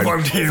grown. I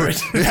won't hear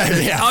it.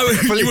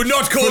 You would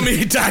not call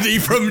me daddy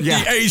from the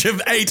age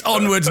of 8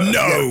 onwards.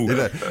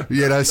 No.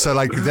 So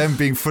like them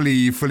being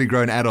fully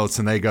grown adults,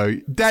 and they go,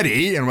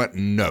 "Daddy," and I went,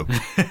 "No,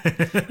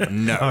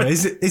 no." Oh,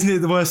 isn't it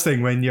the worst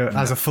thing when you're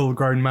as a full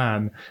grown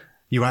man,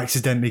 you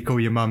accidentally call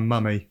your mum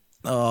mummy?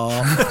 Oh,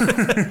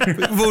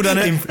 we've all done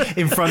it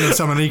in front of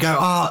someone, and you go,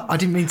 "Oh, I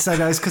didn't mean to say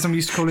that. It's because I'm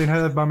used to calling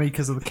her mummy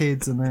because of the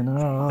kids." And then,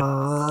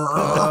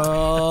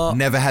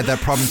 never had that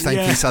problem.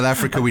 Thank you, South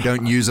Africa. We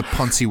don't use a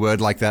Ponzi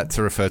word like that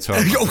to refer to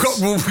our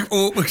mothers.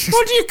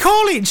 What do you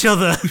call each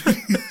other?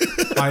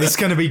 It's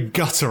going to be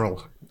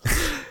guttural.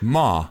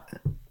 Ma.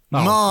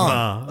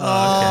 Ma. Okay.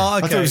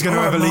 I thought it was going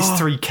to have at least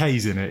 3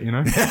 Ks in it,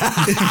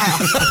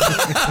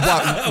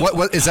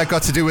 What is that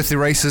got to do with the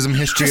racism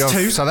history of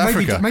South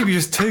Africa? Maybe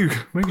just 2.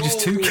 Maybe just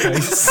 2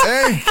 Ks.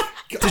 Hey,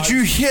 did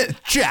you hear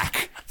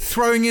Jack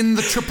throwing in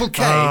the triple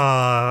K?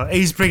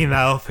 He's bringing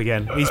that up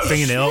again. He's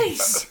bringing it up.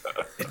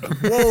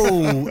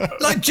 Whoa.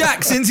 Like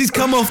Jack, since he's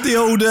come off the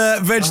old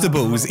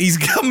vegetables, he's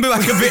come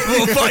back a bit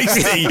more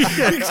feisty.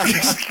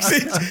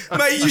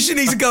 Mate, you should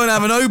need to go and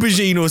have an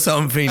aubergine or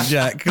something,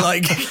 Jack.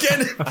 Like,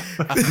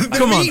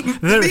 Come on.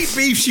 Meat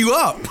beefs you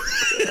up.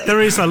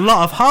 There is a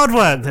lot of hard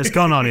work that's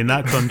gone on in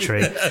that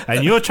country,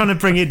 and you're trying to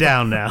bring it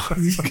down now.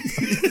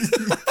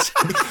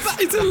 That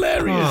is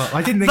hilarious.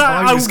 I didn't think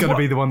I was going to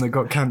be the one that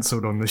got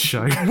cancelled on this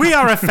show. We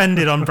are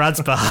offended on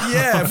Brad's behalf.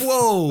 Yeah,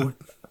 whoa.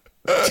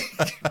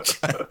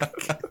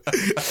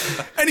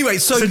 Anyway,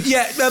 so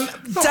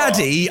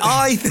Daddy,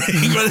 I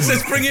think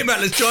let's bring it back.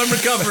 Let's try and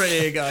recover it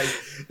here, guys.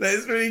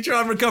 Let's really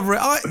try and recover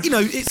it.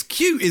 It's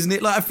cute, isn't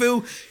it? Like, I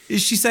feel,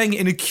 is she saying it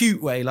in a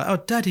cute way? Like, "Oh,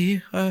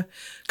 Daddy,"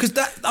 because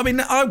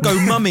I'll go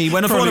mummy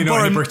when I want to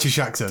borrow a British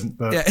accent.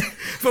 But yeah,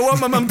 if I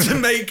want my mum to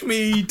make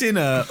me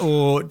dinner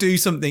or do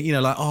something,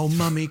 like, "Oh,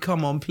 mummy,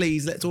 come on,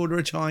 please, let's order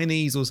a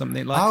Chinese or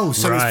something." Like,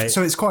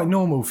 so it's quite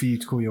normal for you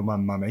to call your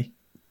mum mummy.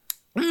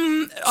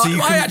 I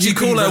actually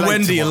call her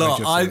Wendy a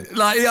lot. I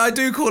I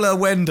do call her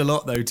Wend a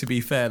lot, though. To be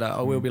fair, that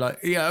I will be like,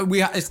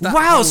 it's that.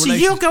 Wow, so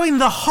you're going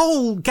the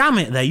whole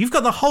gamut there. You've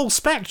got the whole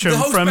spectrum. The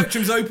whole from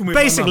spectrum's open with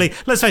basically, my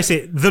mum. let's face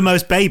it, the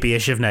most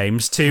babyish of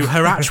names to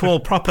her actual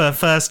proper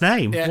first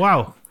name. Yeah.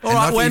 Wow. All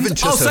right, not Wend. even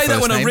just I'll her say that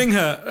first when I name. ring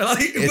her. When I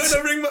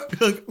ring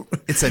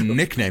It's a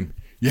nickname.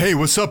 Hey,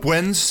 what's up,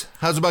 Wens?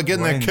 How's about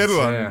getting that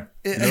kibble on?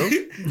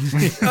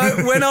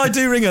 when I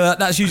do ring her,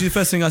 that's usually the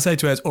first thing I say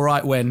to her is, "All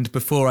right, Wend,"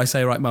 before I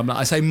say, "Right, mum."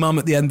 I say mum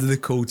at the end of the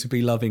call to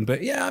be loving.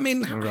 But yeah, I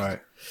mean, Right.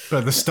 But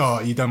at the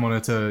start, you don't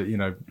want her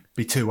to,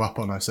 be too up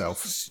on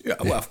herself. yeah,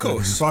 well, of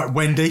course. Right,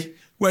 Wendy.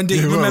 Wendy,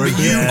 Yeah, remember, right.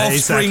 you Yeah,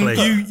 offspring,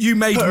 exactly. you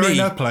made Put her me. in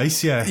her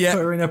place, yeah. Yeah.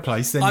 Put her in her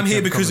place. Then I'm you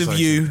here can have a because of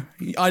conversation.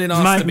 you. I didn't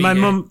ask to be My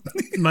here. mum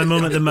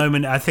at the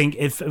moment, I think,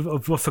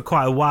 for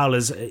quite a while,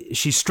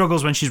 she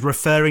struggles when she's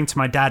referring to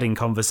my dad in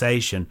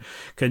conversation.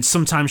 Because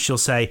sometimes she'll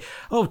say,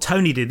 "Oh,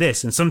 Tony did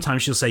this," and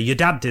sometimes she'll say, "Your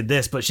dad did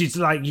this." But she's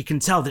like, you can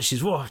tell that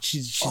she's one or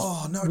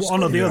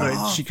the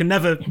other. She can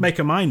never make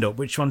her mind up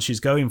which one she's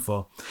going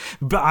for.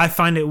 But I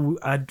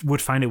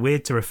would find it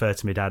weird to refer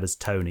to my dad as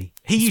Tony.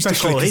 He used Especially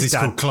to call because his he's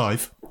dad called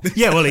Clive.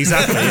 Yeah, well,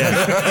 exactly.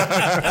 Yeah.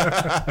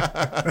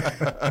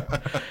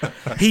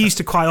 He used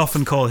to quite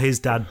often call his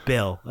dad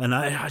Bill, and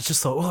I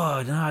just thought,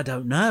 "Oh no, I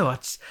don't know. I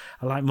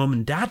like mum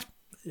and dad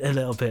a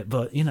little bit,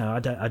 but I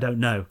don't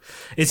know."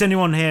 Is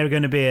anyone here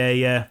going to be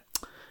a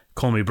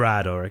call me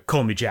Brad or a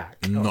call me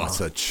Jack?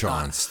 Not a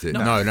chance, dude.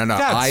 No.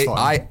 That's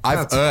fine.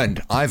 I've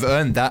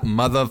earned that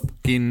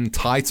motherfucking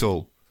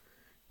title.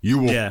 You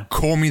will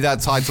call me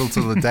that title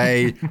till the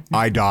day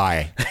I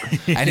die.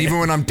 And even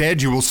when I'm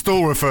dead, you will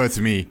still refer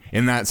to me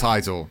in that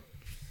title.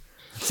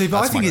 See,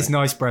 but I think it's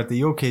nice, Brad, that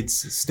your kids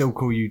still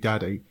call you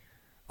daddy.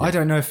 Yeah. I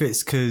don't know if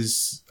it's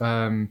because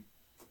mine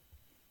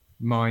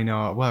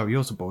are... Well,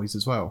 yours are boys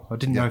as well. I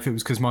didn't know if it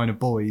was because mine are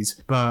boys,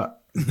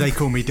 but they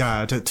call me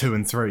dad at 2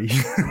 and 3.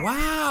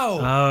 Wow.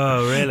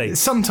 Oh, really?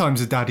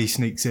 Sometimes a daddy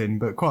sneaks in,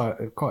 but quite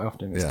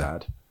often it's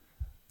dad.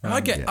 I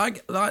get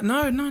like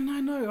no.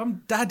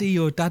 I'm daddy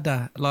or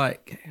dada.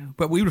 Like,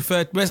 but we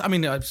refer. I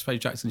mean, I suppose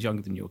Jackson's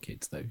younger than your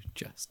kids, though.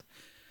 Just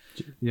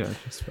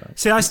Just about.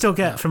 See, I still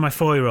get from my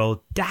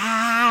 4-year-old,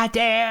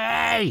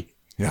 "Daddy."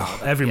 Yeah.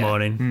 Every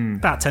morning,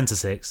 about 10 to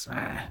 6.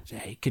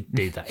 He could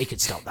do that. He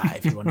could stop that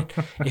if he wanted,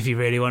 if he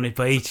really wanted.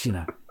 But I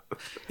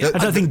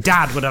don't think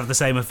Dad would have the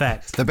same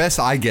effect. The best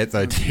I get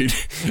though, dude,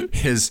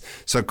 is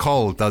so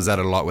Cole does that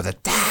a lot with a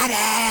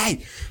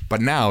daddy.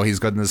 But now he's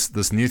got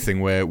this new thing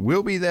where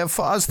we'll be there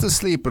fast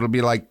asleep. It'll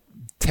be like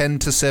 10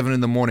 to 7 in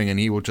the morning, and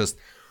he will just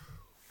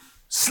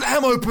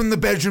slam open the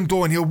bedroom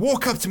door, and he'll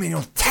walk up to me and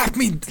he'll tap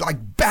me,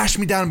 like bash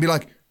me down, and be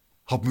like,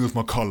 "Help me with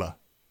my collar."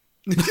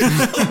 whoa,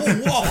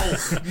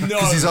 no!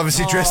 Because he's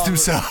obviously dressed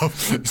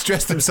himself. He's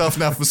dressed himself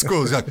now for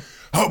school. He's like,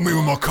 "Help me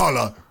with my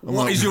collar."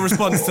 What is your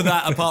response to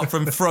that, apart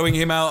from throwing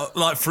him out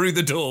like through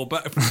the door?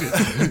 But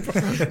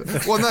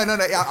well, no.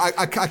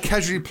 I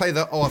casually play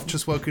the. Oh, I've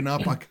just woken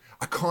up. I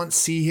can't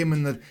see him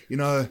in the.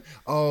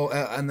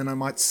 And then I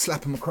might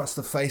slap him across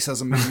the face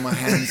as I'm moving my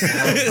hands. To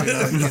help,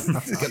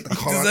 get the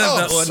collar. Deserve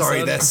that Oh, one, sorry,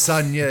 son. there,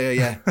 son.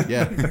 Yeah.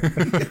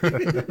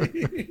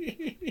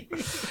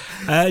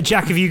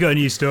 Jack, have you got a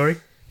news story?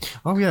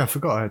 Oh yeah, I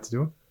forgot I had to do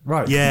one.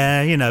 Right.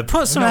 Yeah,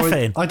 put some effort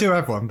in. I do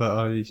have one, but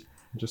I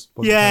just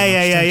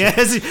Yeah.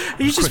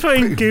 Are you just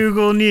putting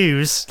Google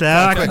News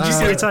now? I can just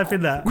see you type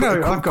in that.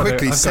 No, I've got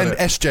Quickly, it. send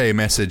SJ a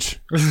message.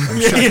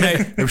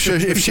 I'm sure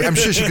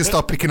she can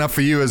start picking up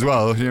for you as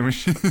well. You know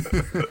what I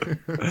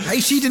mean? Hey,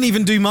 she didn't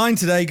even do mine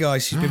today,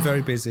 guys. She's been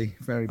very busy.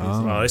 Very busy.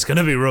 Oh, it's going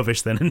to be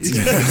rubbish then,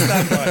 isn't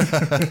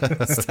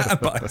it?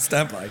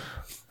 Stand by.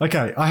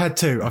 Okay, I had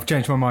two. I've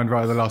changed my mind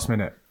right at the last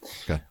minute.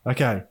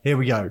 Okay, here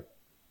we go.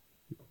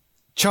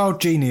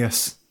 Child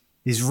genius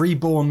is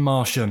reborn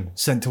Martian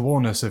sent to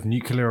warn us of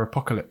nuclear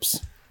apocalypse.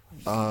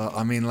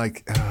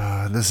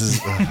 This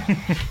is...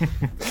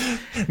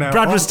 Now,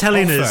 Brad was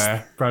telling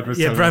us. Brad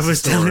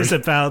was telling us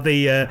about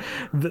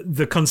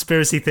the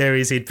conspiracy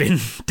theories he'd been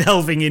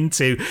delving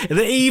into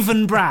that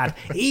even Brad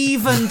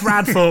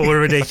thought were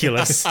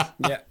ridiculous.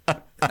 Yeah.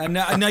 And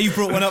now you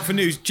brought one up for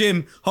news.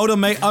 Jim, hold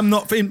on, mate. I'm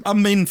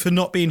in for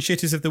not being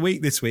shitters of the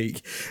week this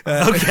week.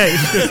 Okay.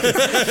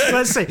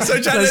 Let's see. So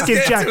Jack, let's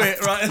give Jack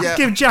it, right? Yeah.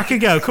 Give Jack a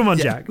go. Come on,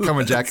 Jack. Come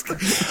on, Jack.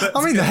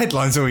 I mean, the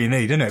headline's all you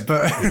need, isn't it?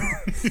 But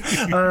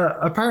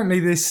apparently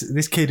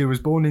this kid who was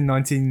born in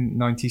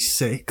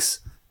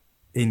 1996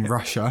 in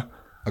Russia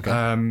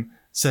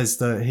says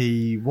that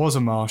he was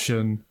a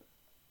Martian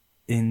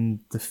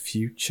in the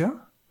future.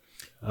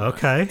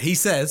 Okay. He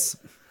says...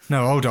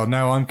 No, hold on.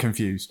 Now I'm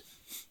confused.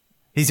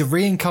 He's a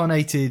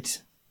reincarnated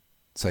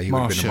So he would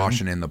have been a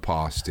Martian in the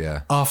past,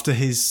 yeah. after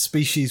his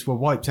species were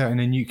wiped out in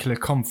a nuclear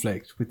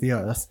conflict with the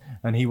Earth,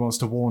 and he wants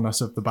to warn us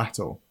of the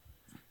battle.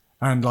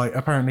 And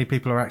apparently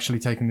people are actually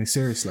taking this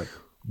seriously.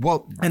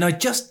 Well, And I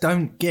just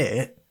don't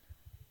get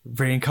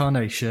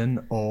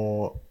reincarnation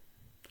or...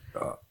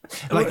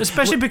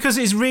 especially because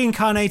it's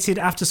reincarnated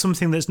after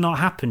something that's not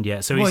happened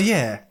yet. So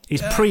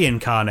he's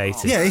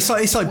pre-incarnated. Yeah, it's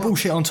like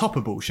bullshit on top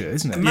of bullshit,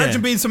 isn't it?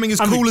 Imagine being something as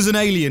cool as an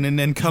alien and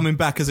then coming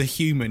back as a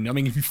human. I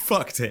mean, you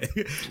fucked it.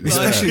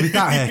 Especially with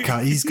that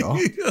haircut he's got.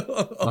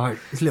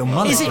 His little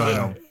mullet going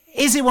on.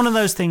 Is it one of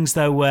those things,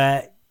 though,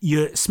 where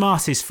your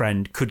smartest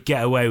friend could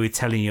get away with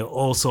telling you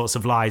all sorts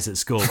of lies at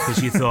school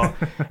because you thought,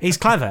 he's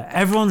clever.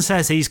 Everyone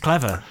says he's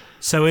clever.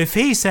 So if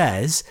he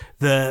says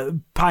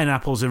the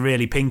pineapples are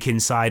really pink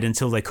inside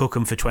until they cook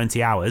them for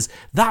 20 hours,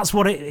 that's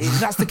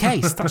the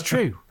case. That's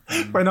true.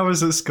 When I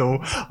was at school,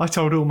 I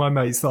told all my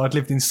mates that I'd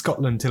lived in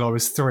Scotland till I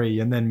was 3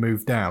 and then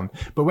moved down.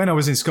 But when I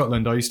was in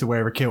Scotland, I used to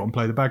wear a kilt and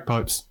play the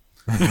bagpipes.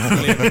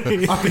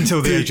 Up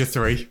until the age of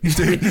 3.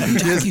 Dude,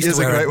 here's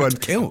a great one.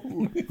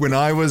 When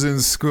I was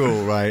in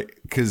school, right,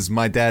 because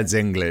my dad's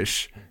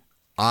English,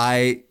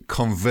 I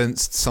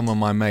convinced some of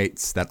my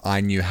mates that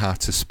I knew how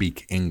to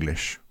speak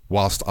English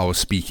whilst I was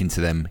speaking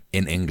to them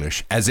in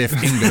English, as if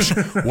English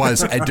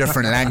was a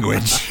different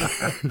language.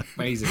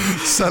 Amazing.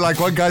 So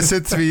one guy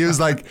said to me, he was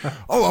like,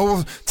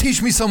 oh,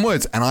 teach me some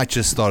words. And I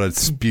just started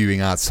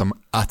spewing out some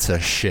utter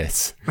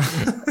shit.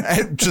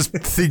 And just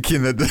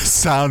thinking that this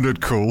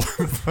sounded cool.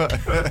 But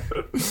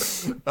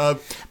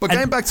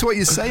going back to what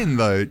you're saying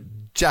though,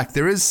 Jack,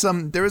 there is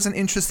an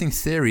interesting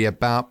theory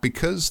about,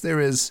 because there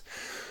is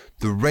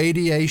the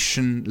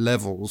radiation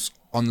levels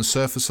on the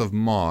surface of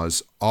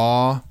Mars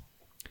are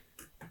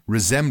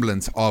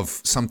resemblant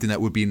of something that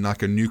would be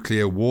like a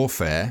nuclear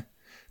warfare.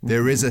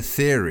 There is a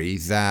theory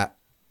that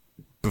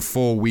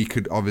before we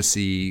could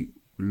obviously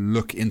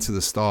look into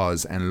the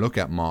stars and look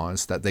at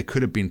Mars, that there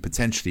could have been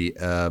potentially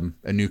a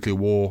nuclear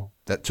war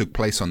that took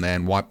place on there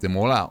and wiped them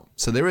all out.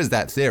 So there is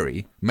that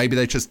theory. Maybe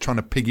they're just trying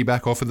to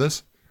piggyback off of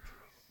this.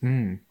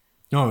 Oh,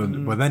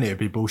 well then it'd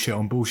be bullshit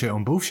on bullshit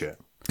on bullshit.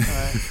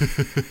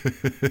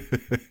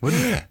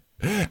 Wouldn't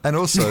it? And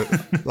also,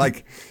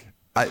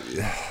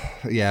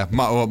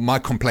 my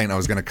complaint I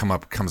was going to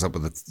comes up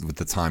with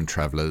the time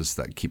travelers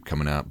that keep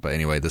coming out. But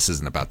anyway, this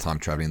isn't about time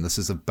traveling. This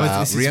is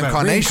about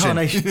reincarnation.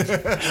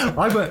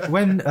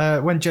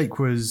 When Jake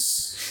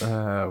was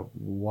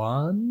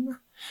 1,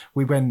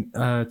 we went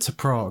to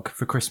Prague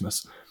for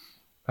Christmas.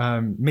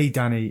 Me,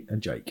 Danny,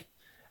 and Jake,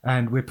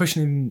 and we're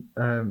pushing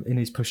him in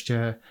his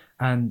pushchair,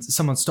 and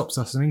someone stops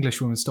us. An English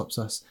woman stops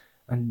us,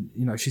 and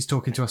she's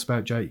talking to us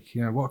about Jake.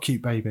 What a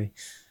cute baby,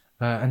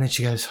 and then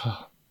she goes,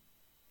 "Oh,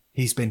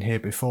 he's been here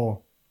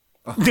before."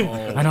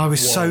 And I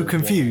was so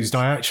confused.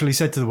 I actually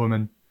said to the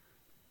woman,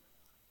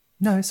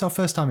 "No, it's our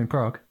first time in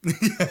Prague."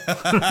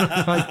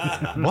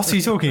 What are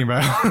you talking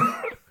about?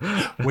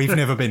 We've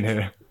never been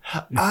here.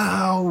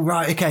 Oh,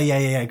 right. Okay.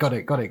 Yeah. Got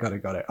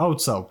it.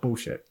 Old soul.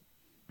 Bullshit.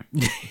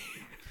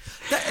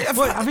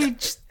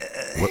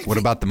 What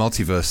about the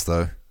multiverse,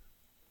 though,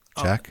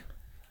 Jack?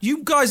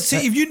 You guys,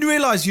 see, if you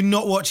realise you're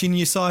not watching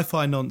your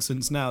sci-fi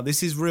nonsense now,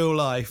 this is real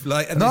life. No.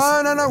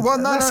 Well,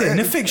 no. That's it. In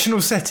a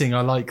fictional setting,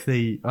 I like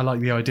the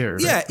idea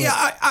of it.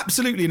 Yeah,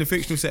 absolutely in a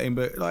fictional setting,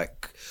 but I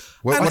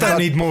don't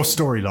need more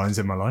storylines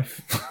in my life.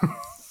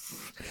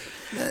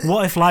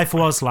 What if life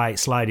was like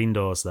sliding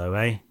doors, though,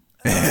 eh?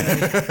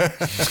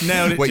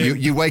 Nailed it. Wait,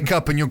 you wake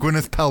up and you're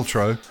Gwyneth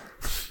Paltrow.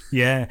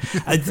 Yeah.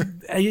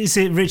 Is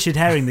it Richard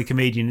Herring, the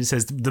comedian, who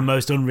says the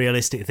most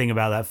unrealistic thing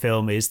about that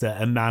film is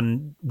that a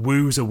man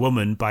woos a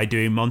woman by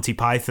doing Monty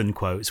Python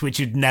quotes, which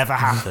would never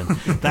happen.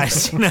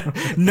 That's,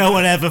 no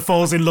one ever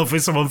falls in love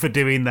with someone for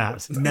doing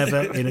that.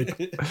 Never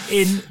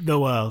in the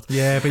world.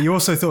 Yeah, but you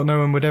also thought no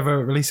one would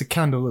ever release a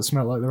candle that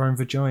smelled like their own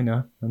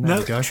vagina. And there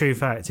you go. True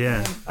fact,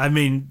 yeah. I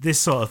mean, this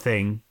sort of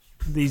thing...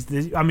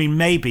 I mean,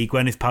 maybe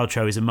Gwyneth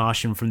Paltrow is a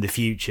Martian from the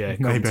future.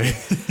 Maybe.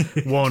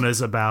 To warn us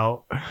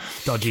about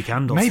dodgy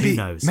candles. Who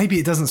knows? Maybe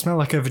it doesn't smell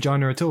like a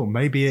vagina at all.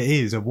 Maybe it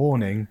is a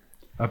warning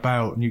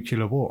about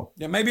nuclear war.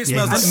 Yeah, maybe it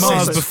smells like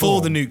Mars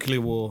before the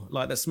nuclear war.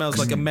 Like that smells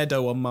like a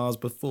meadow on Mars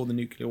before the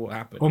nuclear war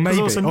happened. Or maybe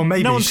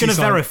no one's going to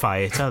verify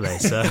it, are they?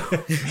 So,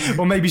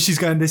 or maybe she's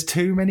going, there's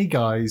too many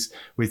guys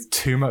with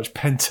too much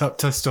pent-up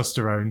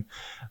testosterone.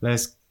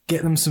 Let's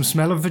get them some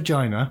smell of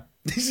vagina.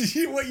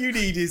 What you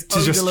need is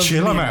to just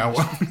chill them out.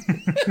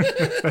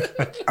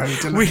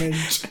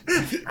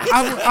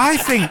 I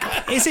think,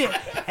 is it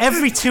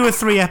every 2 or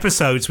 3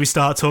 episodes we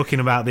start talking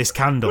about this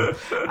candle?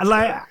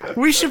 Like,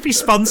 we should be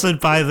sponsored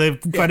by the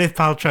Gwyneth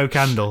Paltrow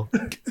candle,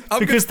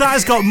 because that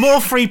has got more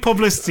free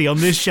publicity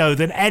on this show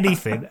than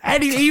anything,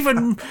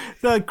 even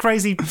the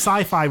crazy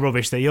sci-fi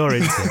rubbish that you're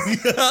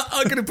into.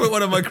 I'm going to put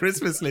one on my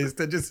Christmas list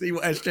and just see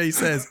what SJ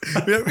says.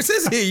 It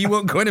says here you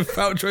want Gwyneth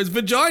Paltrow's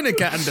vagina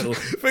candle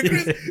for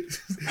Christmas.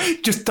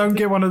 Just don't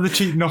get one of the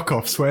cheap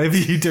knockoffs, whatever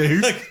you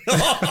do.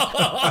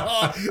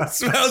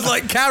 Smells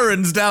like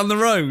Karen's down the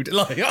road.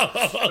 Like,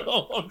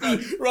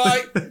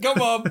 right,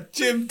 come on,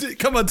 Jim,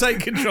 come on,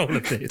 take control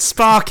of this.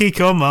 Sparky,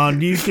 come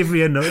on, you give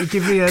me a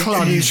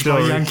new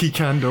story. Yankee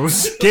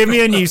candles. Give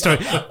me a new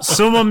story.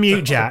 Someone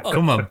mute Jack.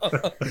 Come on.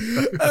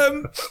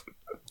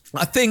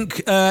 I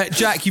think,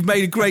 Jack, you've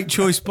made a great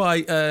choice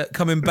by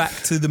coming back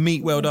to the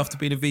meat world after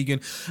being a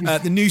vegan.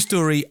 The news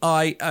story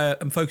I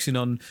am focusing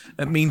on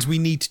means we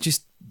need to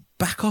just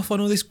back off on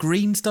all this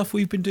green stuff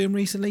we've been doing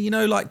recently. You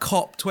know, like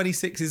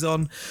COP26 is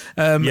on.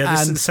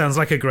 This sounds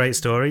like a great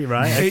story,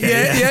 right?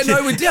 Okay.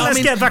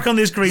 Let's get back on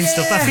this green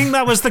stuff. I think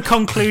that was the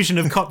conclusion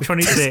of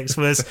COP26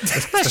 was,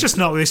 let's just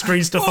knock this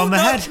green stuff on the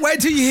head.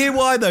 Wait till you hear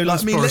why, though.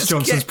 Like, Boris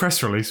Johnson's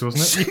press release,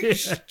 wasn't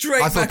it?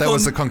 I thought that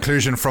was the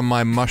conclusion from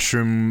my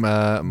mushroom,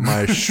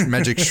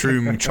 magic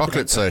shroom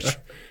chocolate search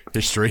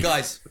history.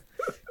 Guys,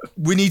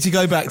 we need to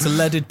go back to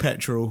leaded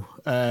petrol.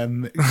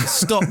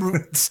 Stop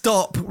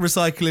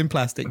recycling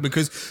plastic,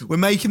 because we're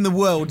making the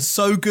world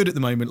so good at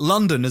the moment.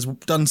 London has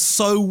done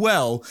so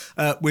well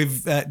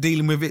with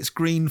dealing with its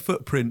green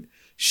footprint.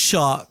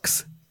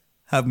 Sharks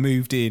have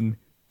moved in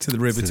to the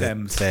River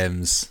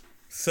Thames.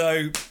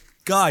 So,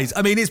 guys,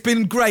 I mean, it's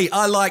been great.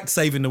 I liked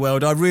saving the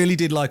world. I really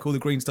did like all the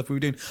green stuff we were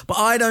doing. But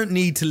I don't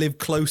need to live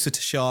closer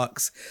to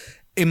sharks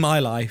in my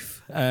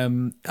life. But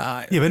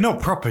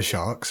not proper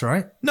sharks,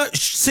 right? No,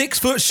 6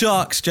 foot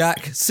sharks,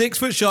 Jack. 6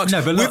 foot sharks.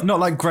 No, but not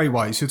like grey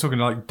whites. You're talking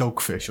like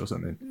dogfish or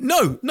something.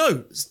 No.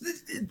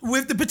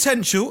 With the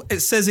potential,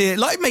 it says here,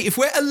 like, mate, if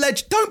we're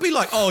alleged, don't be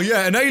like, oh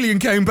yeah, an alien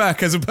came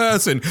back as a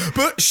person,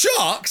 but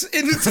sharks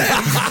in the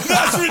Thames.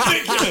 That's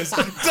ridiculous.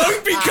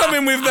 Don't be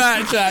coming with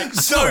that, Jack.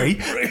 Sorry,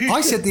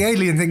 I said the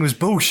alien thing was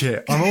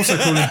bullshit. I'm also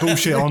calling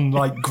bullshit on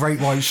like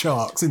great white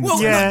sharks in the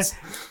Thames.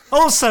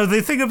 Also,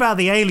 the thing about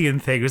the alien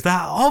thing was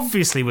that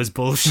obviously was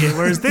bullshit,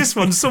 whereas this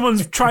one,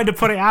 someone's trying to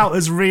put it out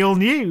as real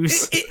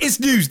news. It's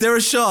news. There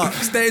are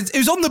sharks. It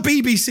was on the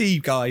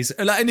BBC, guys.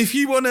 And if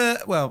you want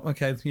to... Well,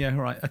 okay, yeah,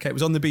 right. Okay, it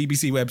was on the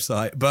BBC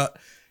website. But,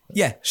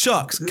 yeah,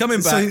 sharks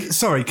coming back. So,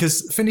 sorry,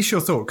 finish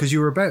your thought, because you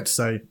were about to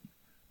say,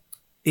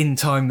 in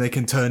time they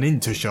can turn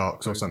into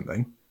sharks or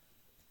something.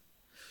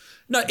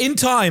 No, in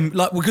time,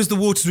 like, because the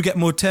waters will get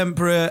more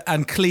temperate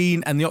and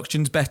clean and the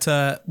oxygen's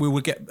better, we will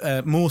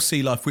get more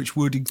sea life, which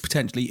would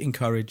potentially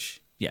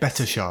encourage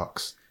better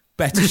sharks.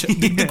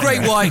 The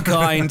great white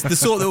kind, the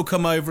sort that will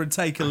come over and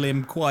take a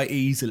limb quite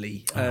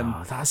easily.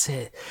 That's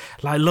it.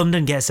 Like,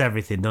 London gets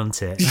everything,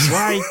 doesn't it?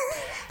 Right?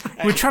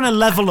 We're trying to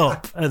level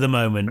up at the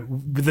moment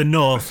with the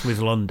north with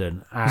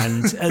London,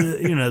 and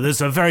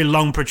there's a very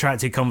long,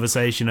 protracted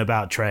conversation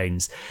about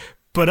trains.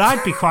 But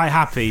I'd be quite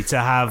happy to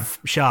have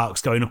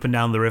sharks going up and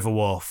down the River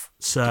Wharf.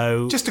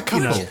 So just a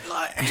couple.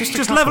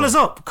 Just level us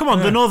up. Come on,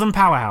 the Northern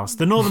Powerhouse,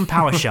 the Northern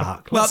Power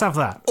Shark. Let's have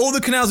that. All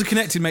the canals are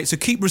connected, mate. So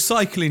keep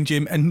recycling,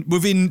 Jim. And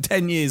within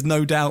 10 years,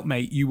 no doubt,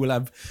 mate, you will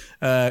have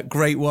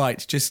great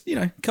white just,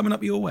 coming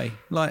up your way.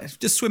 Like,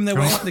 just swim their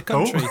way up the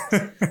country.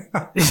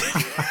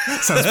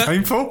 Sounds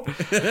painful.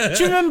 Do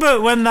you remember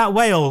when that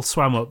whale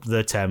swam up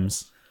the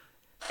Thames?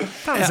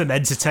 That was an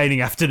entertaining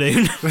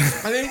afternoon.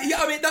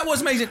 I mean, that was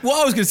amazing.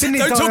 What I was going to say,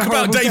 don't talk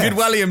about David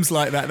Walliams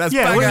like that. That's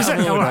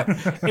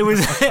it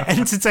was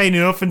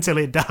entertaining up until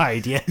it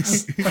died,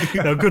 yes.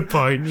 No, good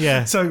point,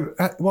 yeah. So,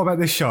 what about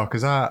this shark?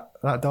 Has that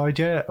died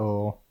yet,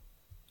 or?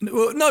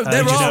 Well, no,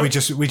 there are. We're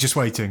just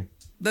waiting.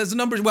 There's a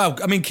number. Well,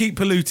 I mean, keep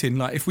polluting.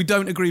 Like, if we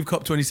don't agree with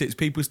COP26,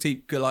 people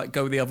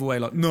go the other way.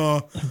 Like,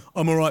 no,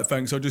 I'm all right,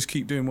 thanks. I'll just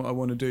keep doing what I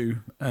want to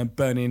do,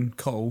 burning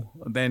coal.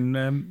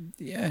 Then,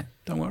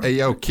 don't worry. Hey,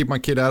 yo, keep my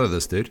kid out of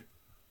this, dude.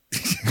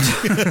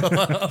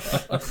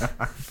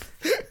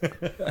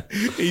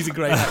 He's a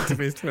great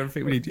activist for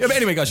everything we need. Yeah, but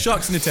anyway, guys,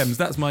 sharks in the Thames.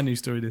 That's my news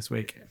story this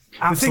week.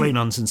 Absolute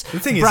nonsense. The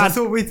thing is, I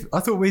thought with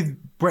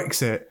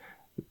Brexit,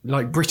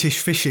 like British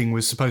fishing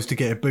was supposed to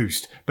get a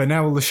boost, but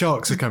now all the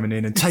sharks are coming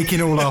in and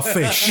taking all our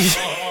fish.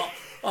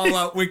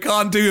 Well, we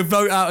can't do a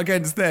vote out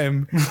against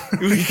them.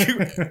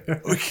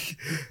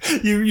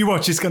 You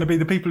watch, it's going to be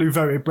the people who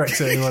voted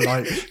Brexit who are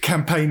like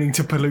campaigning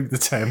to pollute the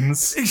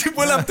Thames.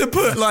 We'll have to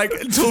put like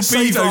torpedoes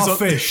Save our on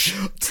fish.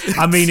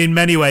 I mean, in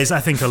many ways, I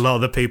think a lot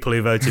of the people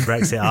who voted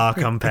Brexit are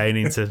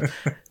campaigning to,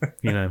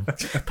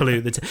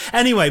 pollute the.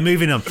 Anyway,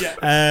 moving on.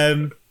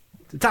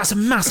 That's a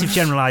massive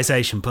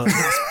generalisation, but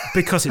that's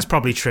because it's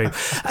probably true.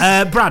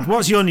 Brad,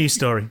 what's your news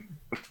story?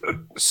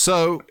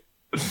 So,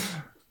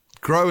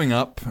 growing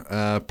up,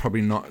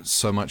 probably not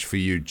so much for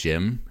you,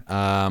 Jim,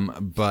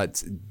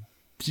 but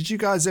did you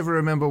guys ever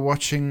remember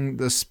watching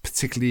this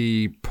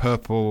particularly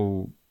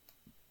purple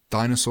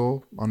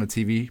dinosaur on a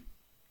TV?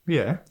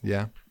 Yeah.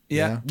 Yeah.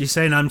 You're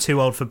saying I'm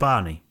too old for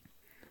Barney?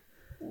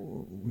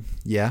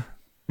 Yeah.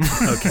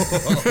 Okay.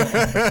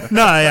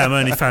 No, I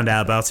only found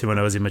out about it when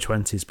I was in my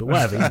 20s, but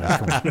whatever.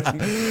 Come on.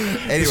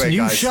 Anyway,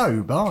 new guys,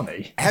 show,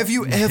 Barney. have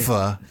you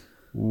ever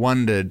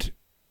wondered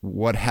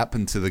what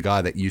happened to the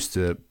guy that used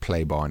to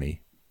play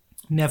Barney?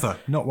 Never,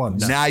 not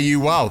once. Now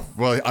well,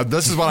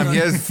 this is what I'm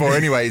here for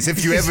anyways.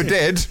 If you ever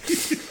did,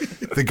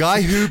 the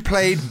guy who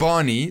played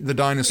Barney, the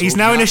dinosaur... He's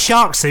now in a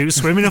shark suit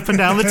swimming up and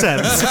down the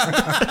Thames.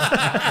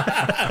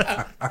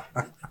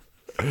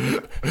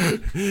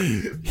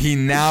 He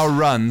now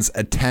runs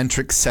a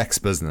tantric sex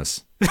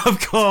business.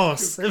 Of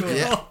course.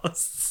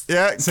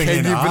 Yeah,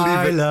 Singing, can you believe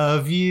I it?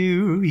 love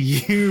you,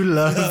 you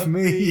love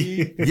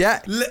me.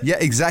 Yeah,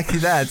 exactly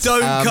that.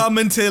 Don't come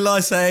until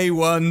I say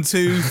 1,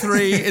 2,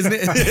 3, isn't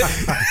it?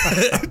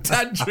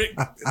 Tantric.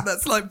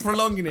 That's like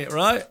prolonging it,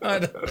 right?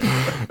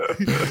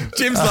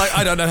 Jim's like,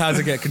 I don't know how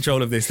to get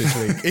control of this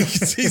week.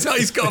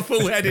 He's got a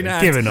full head in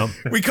hand. Giving up.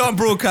 We can't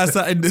broadcast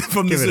that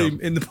from the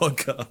Zoom in the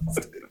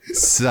podcast.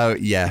 So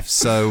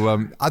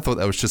I thought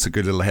that was just a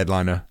good little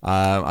headliner.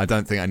 I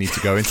don't think I need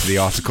to go into the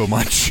article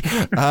much.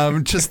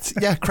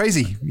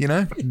 Crazy,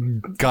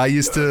 Guy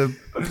used to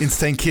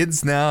entertain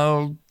kids,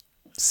 now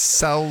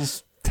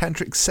sells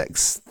tantric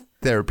sex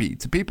therapy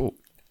to people.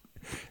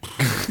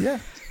 Yeah.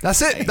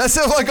 That's it. That's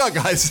all I got,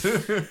 guys.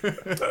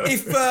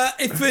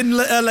 If in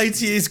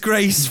later years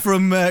Grace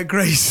from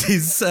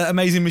Grace's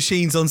Amazing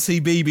Machines on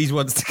CBeebies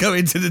wants to go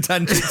into the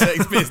tantric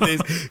sex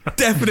business,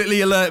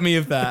 definitely alert me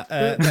of that.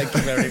 Thank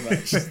you very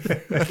much.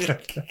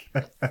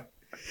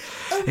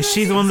 Is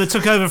she the one that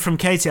took over from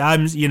Katie?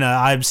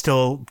 I'm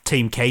still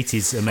Team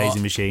Katie's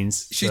Amazing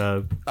Machines.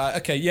 So.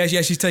 Okay, yeah,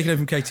 she's taken over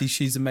from Katie.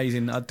 She's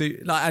amazing. I do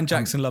like Anne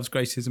Jackson loves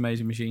Grace's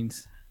Amazing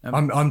Machines.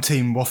 I'm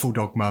Team Waffle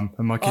Dog Mum,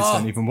 and my kids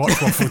don't even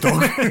watch Waffle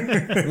Dog.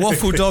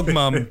 Waffle Dog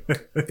Mum.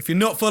 If you're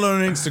not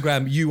following on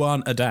Instagram, you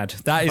aren't a dad.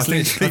 That is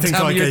literally. I think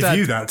I gave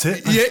you that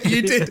tip. Yeah,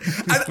 you did.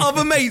 And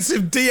other mates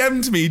have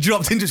DM'd me,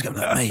 dropped into it,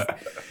 like, mate,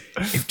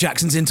 if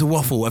Jackson's into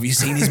waffle, have you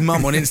seen his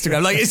mum on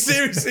Instagram? Like, it's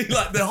seriously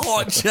like the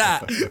hot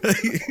chat.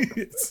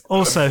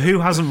 Also,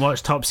 who hasn't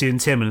watched Topsy and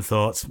Tim and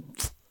thought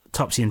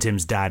Topsy and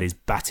Tim's dad is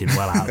batting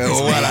well out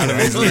of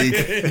his league?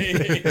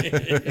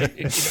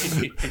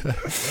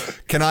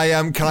 Can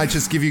I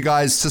just give you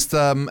guys just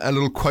a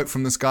little quote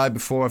from this guy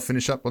before I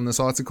finish up on this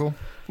article?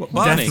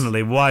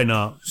 Definitely, why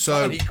not?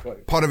 So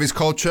part of his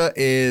culture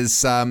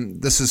is,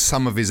 this is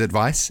some of his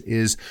advice,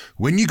 is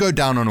when you go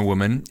down on a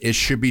woman, it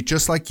should be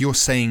just like you're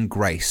saying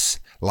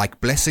grace,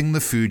 like blessing the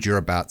food you're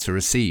about to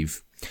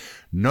receive.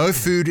 No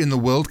food in the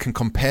world can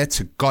compare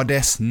to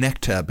goddess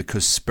nectar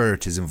because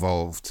spirit is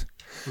involved.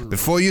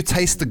 Before you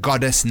taste the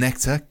goddess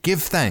nectar,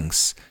 give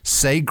thanks,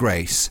 say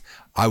grace.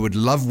 I would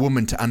love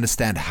women to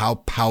understand how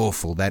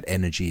powerful that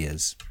energy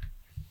is.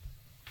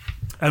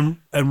 And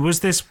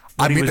was this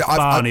when he was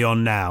Barney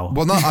on Now?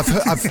 Well, no, I've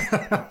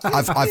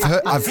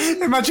heard.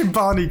 Imagine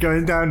Barney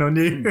going down on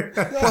you.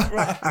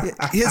 Well,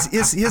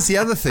 here's the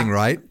other thing,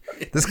 right?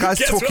 This guy's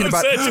talking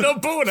about. Searching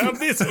on Pornhub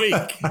this week.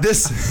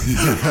 There's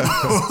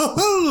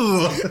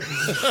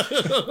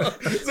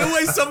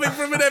always something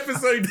from an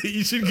episode that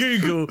you should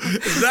Google.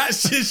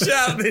 That's your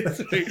shout this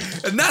week,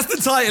 and that's the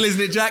title,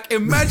 isn't it, Jack?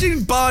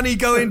 Imagine Barney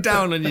going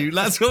down on you.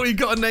 That's what we've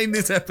got to name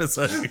this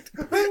episode.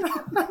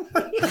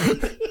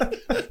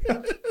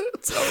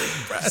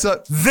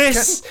 So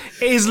this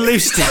is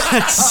Loose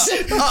Dads.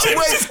 Jim,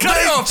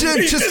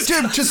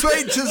 just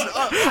wait.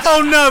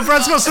 Oh no,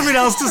 Brad's got something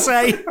else to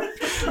say.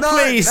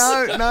 Please.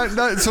 No,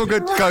 it's all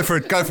good. Go for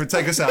it.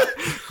 Take us out.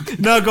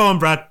 No, go on,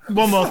 Brad.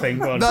 One more thing.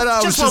 Go on.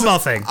 No, one more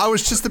thing. I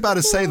was just about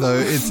to say though,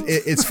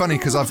 it's funny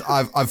because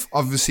I've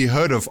obviously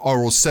heard of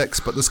oral sex,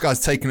 but this guy's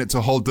taking it to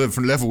a whole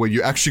different level where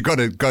you actually got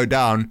to go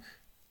down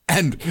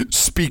and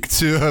speak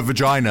to her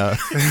vagina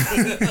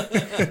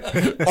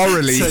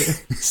orally.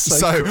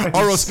 So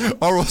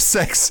oral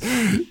sex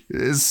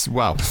is,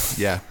 wow.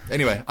 Yeah.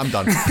 Anyway, I'm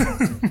done.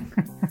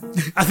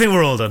 I think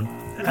we're all done.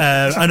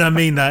 And I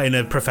mean that in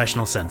a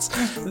professional sense.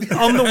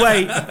 On the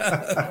way,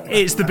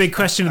 it's the big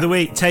question of the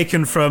week,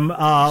 taken from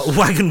our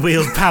Wagon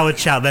Wheels Power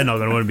Chat. They're not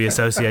going to want to be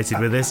associated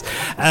with this.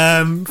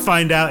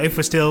 Find out if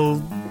we're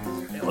still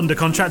under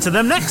contract to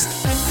them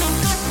next.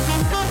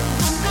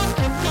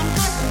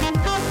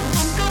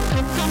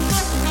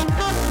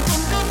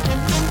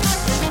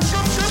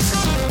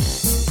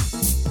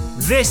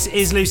 This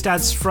is Loose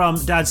Dads from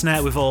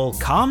Dadsnet. We've all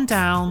calmed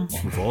down.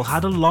 We've all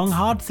had a long,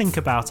 hard think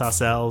about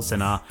ourselves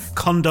and our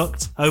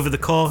conduct over the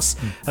course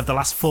of the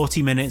last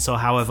 40 minutes or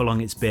however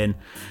long it's been.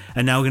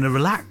 And now we're going to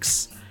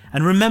relax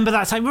and remember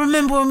that time.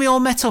 Remember when we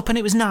all met up and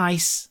it was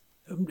nice?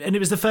 And it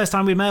was the first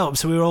time we met up,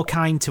 so we were all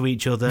kind to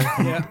each other.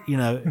 And, you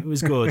know, it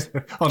was good.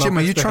 Jim,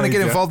 are you trying to get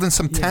involved in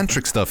some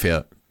tantric stuff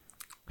here?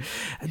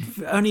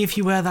 Only if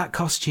you wear that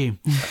costume.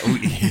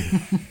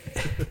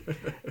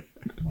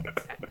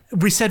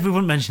 We said we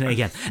wouldn't mention it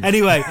again.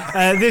 Anyway,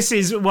 this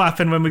is what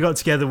happened when we got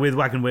together with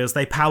Wagon Wheels.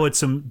 They powered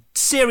some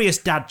serious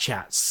dad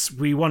chats.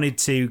 We wanted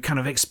to kind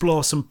of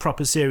explore some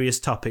proper serious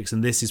topics,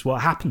 and this is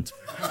what happened.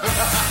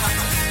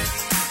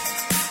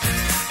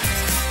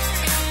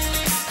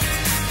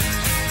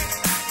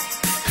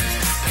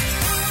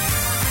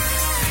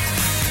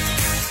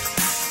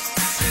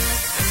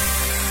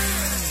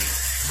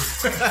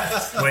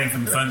 Waiting for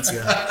the phone to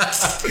go.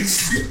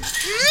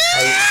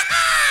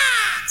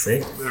 See?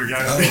 There we go.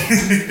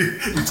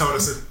 You told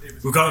us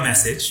We've got a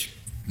message.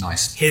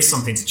 Nice. Here's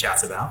something to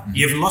chat about.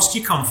 You've lost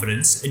your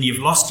confidence and you've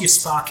lost your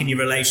spark in your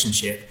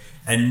relationship,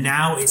 and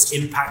now it's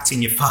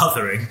impacting your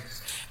fathering.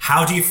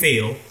 How do you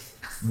feel?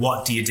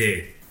 What do you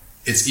do?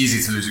 It's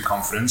easy to lose your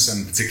confidence,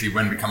 and particularly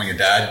when becoming a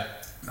dad,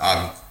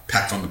 I've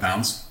packed on the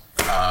pounds.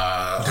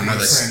 I don't know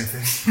say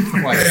anything.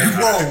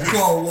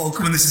 Whoa,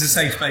 come on, this is a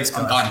safe space.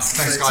 I'm done.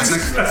 Thanks, guys.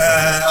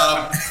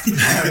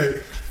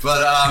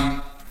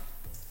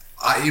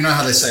 But you know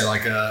how they say,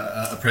 like,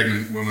 a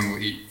pregnant woman will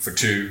eat for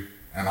 2,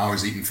 and I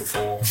was eating for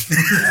 4.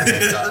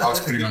 And, I was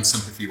putting on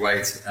sympathy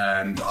weight,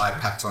 and I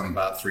packed on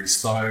about 3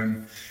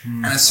 stone.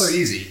 And it's so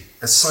easy.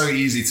 It's so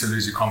easy to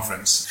lose your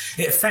confidence.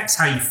 It affects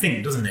how you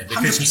think, doesn't it?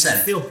 Because 100%.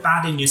 you feel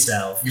bad in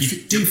yourself. You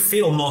do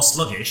feel more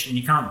sluggish, and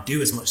you can't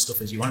do as much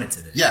stuff as you wanted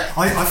to do. Yeah.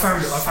 I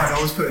found I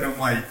was putting on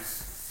weight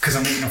because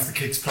I'm eating off the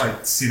kids'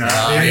 plates, you know.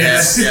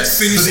 Yes. At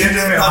the end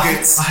of it,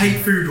 I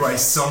hate food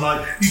waste, so I'm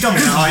like, you done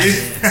it, are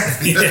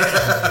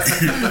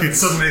you?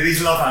 Suddenly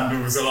these love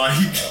handles are like,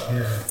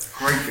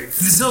 great things.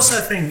 There's also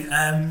a thing,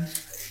 I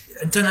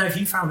don't know if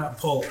you found out,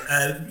 Paul,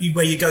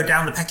 where you go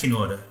down the pecking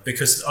order,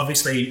 because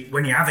obviously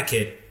when you have a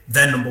kid,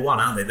 they're number 1,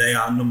 aren't they? They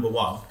are number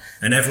 1,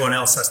 and everyone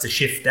else has to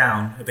shift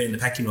down a bit in the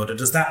pecking order.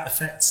 Does that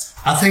affect?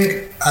 I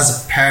think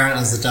as a parent,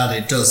 as a dad,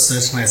 it does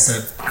certainly,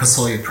 because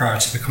all your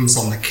priority becomes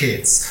on the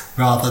kids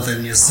rather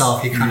than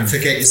yourself. You kind of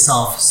forget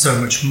yourself so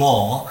much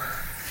more,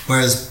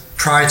 whereas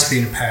prior to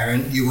being a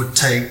parent, you would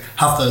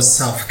have those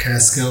self-care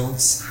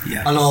skills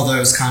and all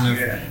those kind of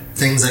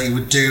things that you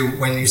would do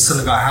when you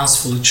suddenly got a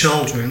house full of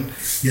children.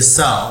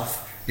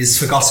 Yourself is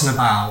forgotten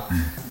about.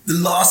 The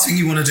last thing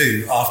you want to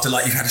do after,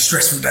 like, you've had a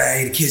stressful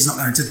day, the kid's not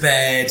going to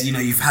bed, you know,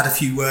 you've had a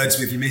few words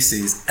with your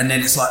missus, and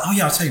then it's like, oh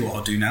yeah, I'll tell you what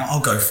I'll do now. I'll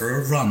go for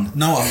a run.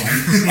 No, I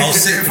won't. I'll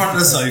sit in front of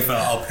the sofa.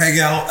 I'll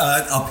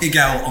pig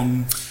out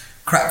on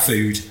crap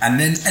food, and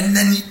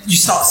then you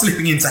start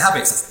slipping into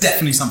habits. That's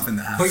definitely something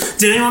that happens.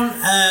 Did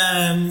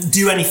anyone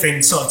do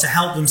anything sort of to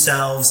help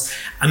themselves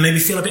and maybe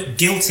feel a bit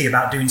guilty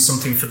about doing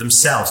something for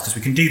themselves? Because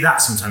we can do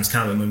that sometimes,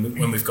 can't we,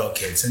 when we've got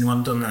kids?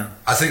 Anyone done that?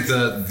 I think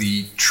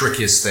the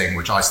trickiest thing,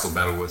 which I still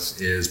battle with,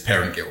 is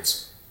parent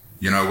guilt.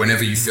 You know,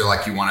 whenever you feel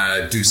like you want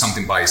to do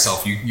something by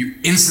yourself, you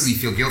instantly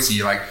feel guilty.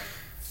 You're like,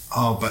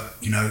 oh, but,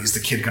 you know, is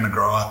the kid going to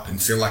grow up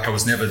and feel like I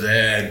was never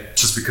there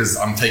just because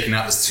I'm taking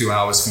out this 2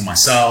 hours for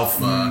myself?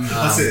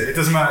 That's it. It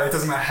doesn't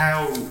matter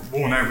how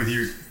worn out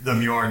with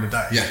them you are in the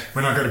day. Yeah.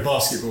 When I go to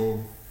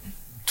basketball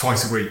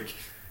twice a week,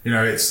 you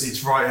know,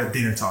 it's right at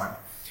dinner time,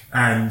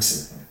 and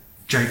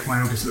Jake, my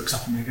eldest, looks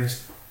up at me and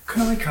goes,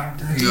 "Can I come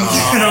down?"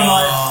 And I'm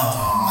like,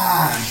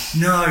 man,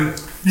 no.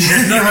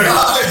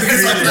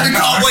 Because I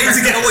can't wait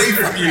to get away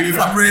from you, if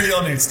I'm really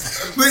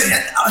honest. But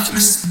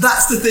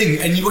that's the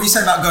thing, and what you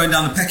said about going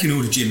down the pecking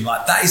order, Jim,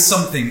 like, that is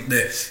something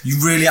that you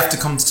really have to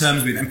come to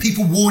terms with. And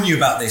people warn you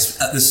about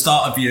this at the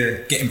start of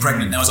your getting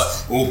pregnant. Now it's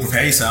like, oh,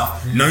 prepare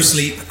yourself, no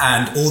sleep,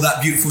 and all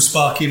that beautiful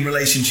sparking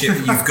relationship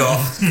that you've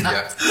got.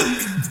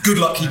 Good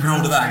luck keeping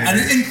hold of that.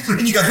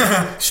 And you go,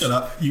 shut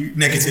up, you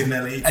negative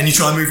Nelly, and you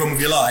try and move on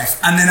with your life.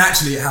 And then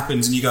actually it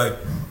happens, and you go,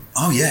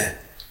 oh yeah,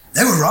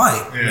 they were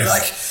right. Yeah.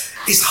 Like,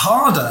 it's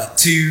harder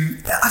to,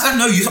 I don't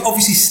know, you're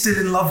obviously still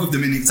in love with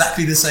them in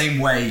exactly the same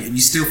way, and you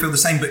still feel the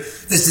same, but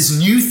there's this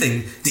new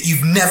thing that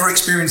you've never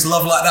experienced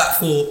love like that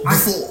before.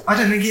 I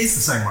don't think it is the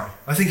same way.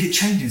 I think it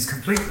changes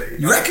completely.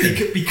 You reckon?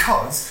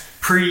 Because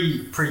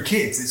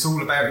pre-kids, it's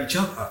all about each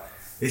other.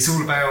 It's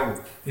all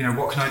about, you know,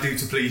 what can I do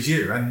to please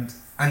you? And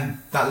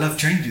that love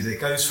changes. It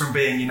goes from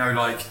being, you know,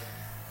 like,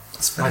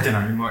 I don't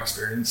know, in my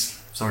experience,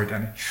 sorry,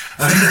 Danny.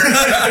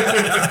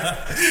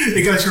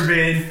 It goes from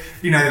being,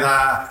 you know,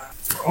 that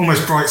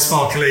almost bright,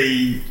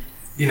 sparkly,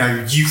 you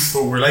know,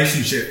 youthful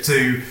relationship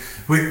to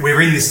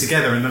we're in this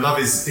together, and the love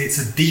it's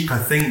a deeper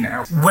thing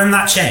now. When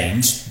that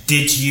changed,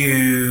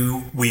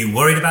 were you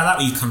worried about that?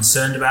 Were you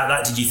concerned about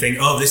that? Did you think,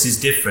 oh, this is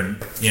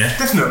different? Yeah,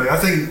 definitely. I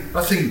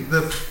think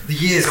the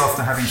years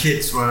after having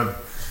kids were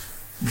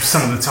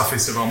some of the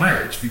toughest of our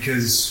marriage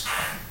because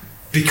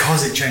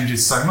it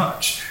changes so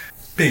much.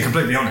 Being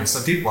completely honest,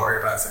 I did worry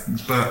about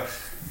things, but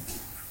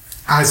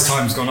as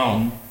time's gone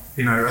on,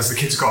 you know, as the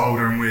kids got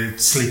older and we're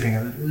sleeping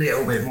a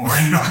little bit more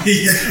at night,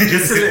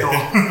 just a little,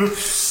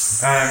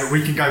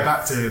 we can go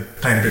back to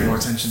paying a bit more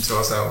attention to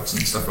ourselves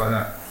and stuff like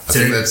that. I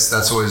think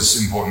that's always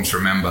important to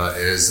remember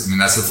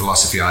that's the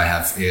philosophy I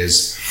have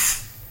is,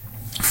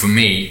 for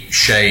me,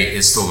 Shay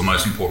is still the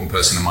most important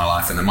person in my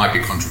life, and it might be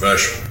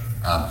controversial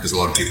because a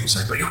lot of people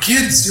say, but your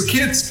kids,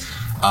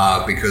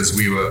 because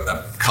we were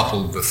a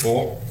couple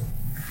before,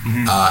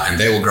 and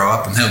they will grow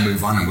up and they'll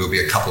move on and we'll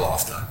be a couple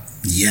after.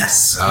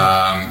 Yes.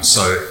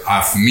 So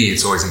for me,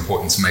 it's always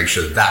important to make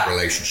sure that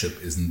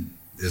relationship is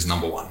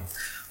number one.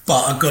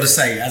 But I've got to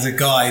say, as a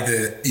guy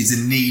that is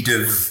in need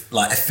of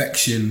like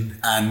affection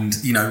and,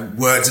 you know,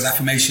 words of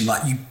affirmation,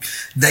 like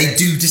they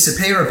do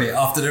disappear a bit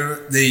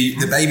after the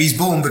baby's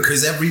born,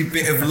 because every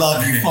bit of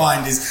love you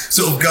find is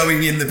sort of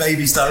going in the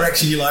baby's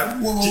direction. You're like,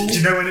 whoa. Do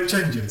you know when it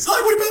changes?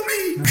 Hi, what about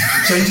me?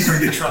 It changes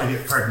when you're trying to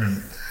get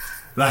pregnant.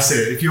 That's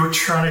it. If you're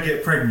trying to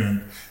get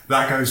pregnant,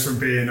 that goes from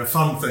being a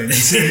fun thing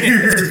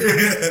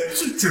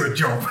to a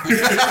job.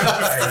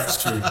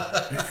 That's true.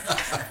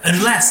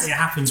 Unless it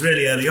happens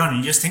really early on and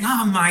you just think,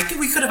 oh, Mike,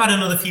 we could have had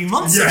another few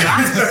months of that.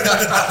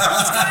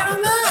 What's going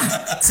on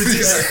there? So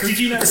did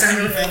you notice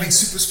any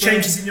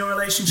changes in your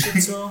relationship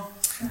at all?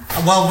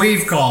 Well,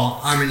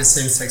 I'm in a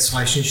same-sex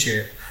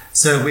relationship.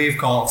 So we've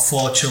got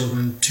 4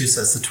 children, 2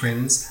 sets of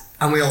twins.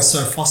 And we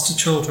also foster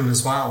children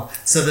as well.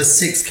 So there's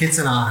 6 kids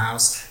in our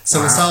house.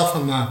 So myself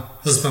and my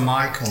husband,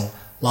 Michael,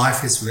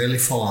 life is really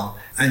full on.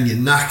 And you're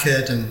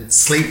knackered, and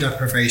sleep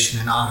deprivation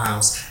in our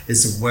house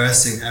is the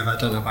worst thing ever. I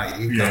don't know about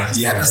you guys.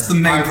 Yeah, that's the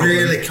main problem. I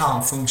really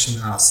can't function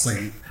without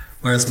sleep.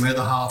 Whereas my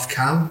other half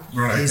can.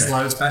 Right, He's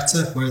loads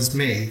better. Whereas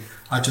me,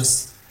 I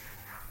just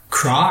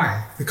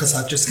cry because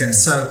I just get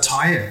so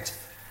tired.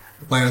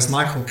 Whereas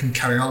Michael can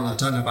carry on. I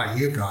don't know about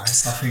you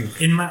guys. I think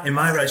in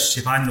my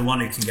relationship, I'm the one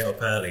who can get up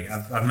early.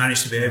 I've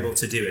managed to be able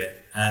to do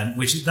it,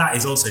 which that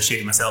is also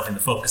shooting myself in the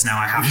foot because now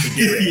I have to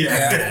do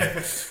it.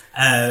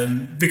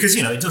 Because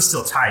you know it does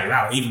still tire you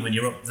out even when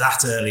you're up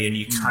that early and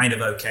you're kind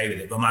of okay with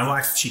it. But my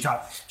wife,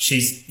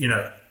 she's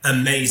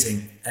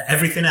amazing at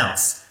everything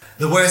else.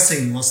 The worst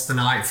thing was the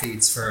night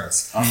feeds for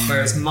us.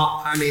 Whereas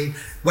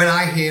when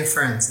I hear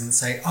friends and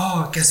say,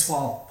 "Oh, guess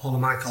what, Paul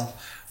and Michael,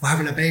 we're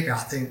having a baby," I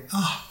think,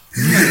 "Oh."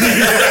 There's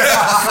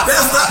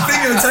that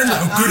thing of attention.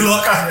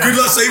 Good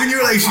luck saving your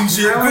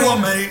relationship. Go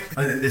on, mate.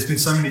 There's been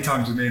so many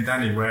times with me and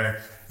Danny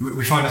where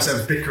we find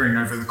ourselves bickering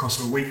over the course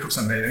of a week or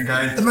something and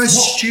going, the most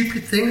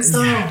stupid things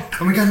though. Yeah.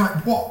 And we go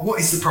like, what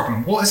is the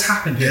problem? What has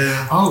happened here?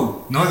 Yeah.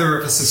 Oh, neither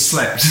of us has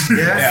slept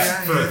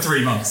for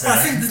 3 months. Well,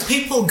 I think that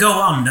people go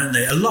on, don't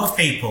they? A lot of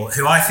people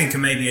who I think are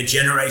maybe a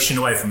generation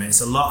away from it,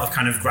 it's a lot of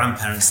kind of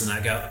grandparents and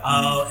that go,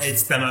 oh,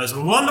 it's the most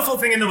wonderful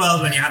thing in the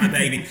world when you have a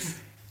baby.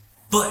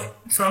 But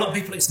for a lot of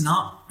people, it's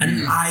not.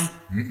 And I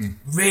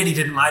really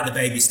didn't like the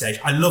baby stage.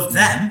 I loved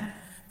them,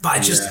 but I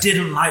just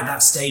didn't like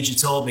that stage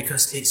at all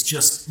because it's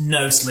just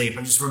no sleep.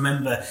 I just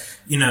remember,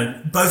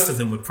 both of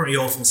them were pretty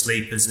awful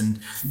sleepers and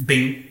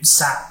being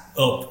sat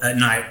up at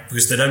night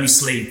because they'd only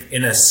sleep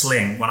in a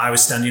sling when I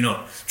was standing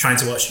up trying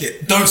to watch.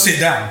 Don't sit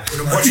down.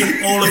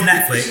 Watching all of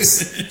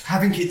Netflix.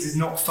 Having kids is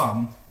not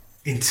fun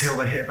until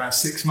they hit about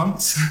 6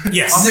 months.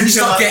 Yes. And then you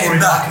start getting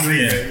back.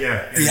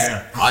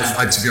 Yeah.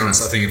 I, to be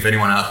honest, I think if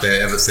anyone out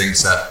there ever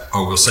thinks that,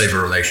 we'll save a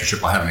relationship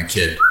by having a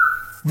kid.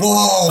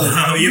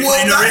 Whoa! You're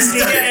playing a risky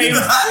game.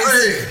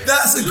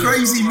 That's a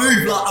crazy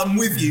move. Like, I'm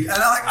with you,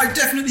 and I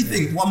definitely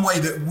think one way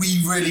that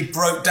we really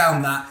broke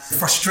down that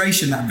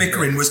frustration, that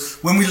bickering, was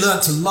when we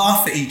learned to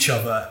laugh at each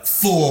other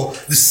for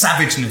the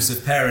savageness of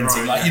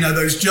parenting. Right,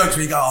 those jokes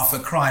where you go, for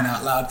crying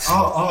out loud.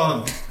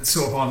 Our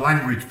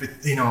language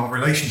in our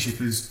relationship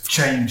has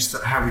changed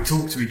how we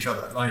talk to each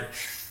other. Like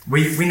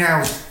we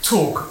now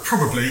talk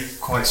probably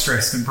quite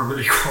stressed and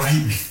probably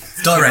quite.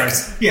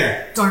 Direct.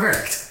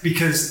 Direct.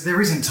 Because there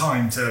isn't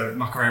time to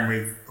muck around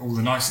with all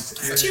the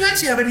niceties. Do you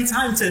actually have any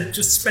time to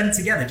just spend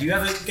together? Do you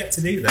ever get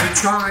to do that? We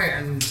try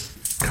and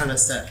kind of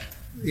set,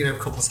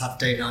 couples have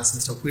date nights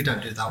and stuff. We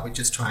don't do that. We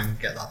just try and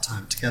get that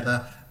time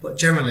together. But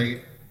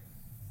generally,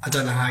 I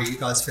don't know how you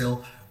guys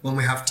feel when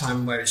we have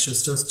time where it's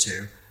just us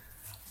two.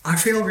 I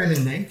feel really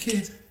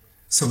naked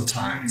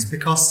sometimes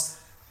because,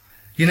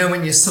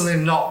 when you're suddenly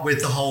not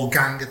with the whole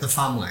gang of the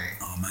family.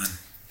 Oh, man.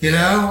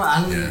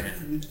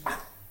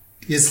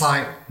 it's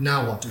like,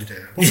 now what do we do?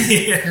 What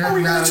are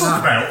we going to talk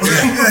about?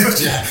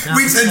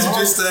 We tend to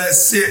just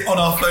sit on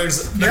our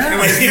phones, looking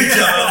away from each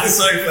other on the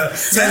sofa.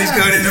 Telly's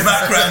going in the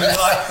background, and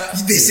like,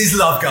 this is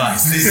love,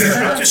 guys. This is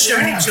just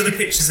showing each other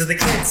pictures of the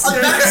kids.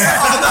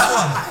 that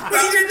one.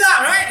 Well, you did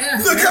that, right?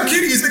 Look how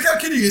cute he is. Look how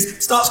cute he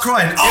is. Starts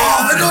crying.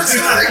 Oh, for God's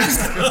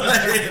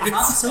sake!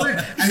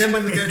 Absolutely. And then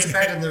when they go to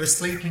bed and they're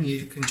asleep, and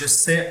you can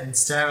just sit and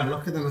stare and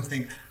look at them and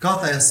think,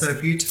 God, they are so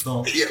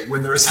beautiful. Yeah,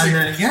 when they're asleep.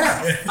 And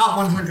at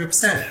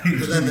 100%.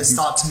 But then they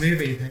start to move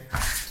and you think,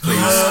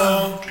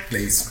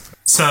 Please.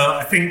 So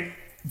I think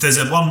there's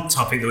one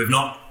topic that we've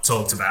not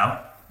talked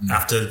about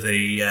after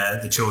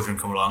the children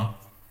come along.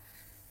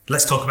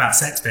 Let's talk about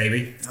sex,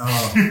 baby.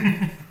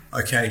 Oh.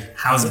 Okay.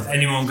 How's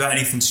anyone got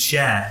anything to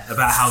share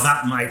about how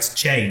that might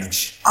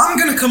change? I'm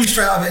going to come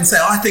straight out of it and say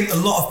I think a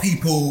lot of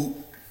people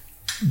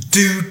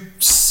do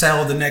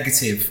sell the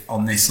negative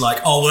on this,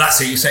 like, oh, well, that's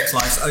it, your sex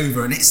life's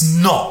over, and it's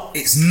not,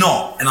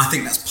 and I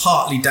think that's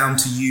partly down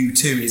to you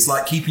too. It's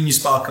like keeping your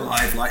spark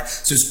alive, like,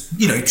 so it's,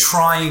 you know,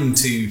 trying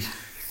to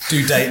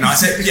do date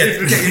nights. Yeah,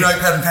 get your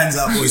notepad and pens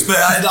out, boys. But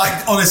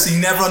honestly,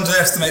 never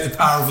underestimate the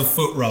power of a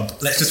foot rub.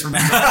 Let's just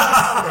remember,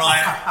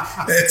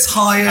 right? They're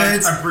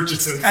tired and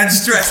Bridgerton and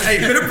stressed. Hey,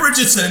 a bit of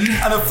Bridgerton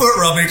and a foot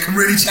rub, it can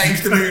really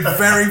change the mood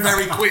very,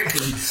 very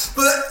quickly.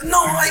 But no,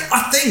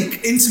 I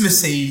think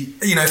intimacy,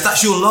 you know, if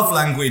that's your love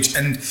language,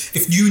 and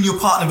if you and your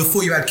partner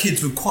before you had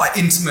kids were quite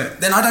intimate,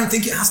 then I don't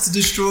think it has to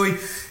destroy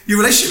your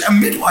relationship. A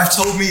midwife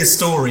told me a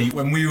story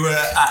when we were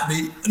at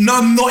no,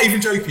 I'm not even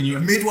joking you. A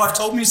midwife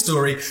told me a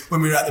story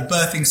when we were at the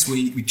birthing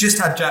suite. We just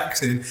had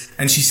Jackson,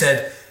 and she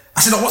said, I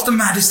said, oh, what's the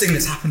maddest thing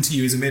that's happened to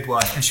you as a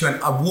midwife? And she went,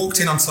 I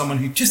walked in on someone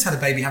who just had a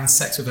baby having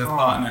sex with her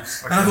partner.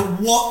 Okay. And I thought,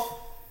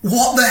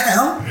 what the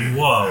hell?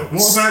 Whoa.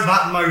 What about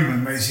that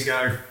moment makes you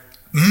go,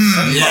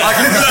 yeah.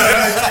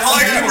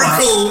 I can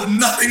recall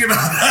nothing about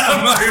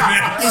that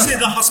moment. Is it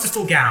the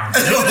hospital gown?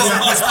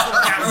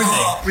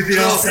 with the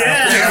arse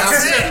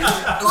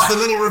It was the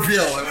little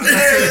reveal.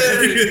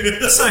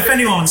 So if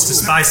anyone wants to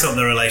spice up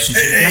their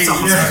relationship, get a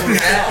hospital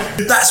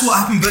gown. That's what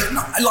happened. But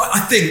no, I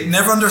think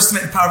never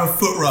underestimate the power of a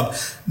foot rub.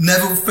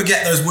 Never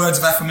forget those words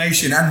of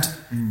affirmation, and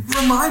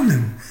remind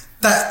them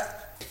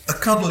that a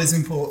cuddle is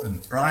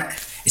important, right?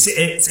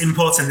 It's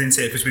important,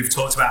 isn't it? Because we've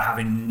talked about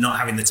not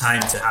having the time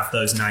to have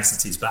those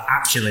niceties, but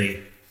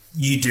actually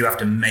you do have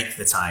to make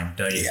the time,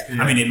 don't you? Yeah.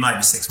 I mean, it might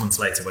be 6 months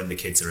later when the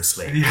kids are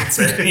asleep. Yeah.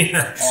 So, you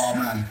know, oh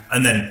man!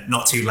 And then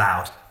not too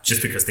loud,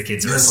 just because the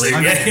kids are asleep.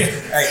 Hey,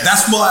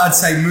 that's why I'd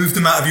say move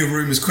them out of your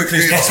room as quickly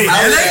as possible.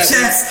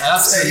 NHS,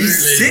 absolutely.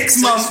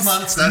 6 months.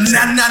 No.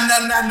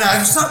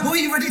 It's like, boy,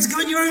 you ready to go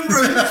in your own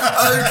room?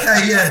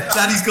 Okay, yeah.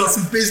 Daddy's got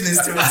some business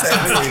to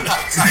attend to.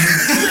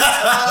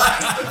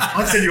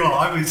 I'll tell you what,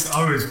 I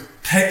was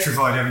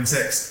petrified having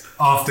sex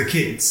after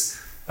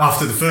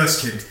the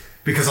first kid,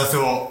 because I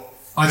thought,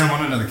 I don't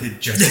want another kid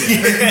just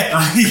yet.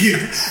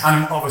 And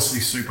I'm obviously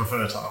super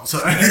fertile.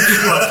 So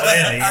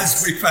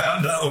as we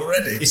found out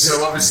already.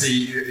 So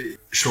obviously,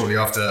 shortly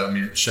after, I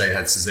mean, Shay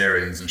had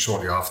cesareans, and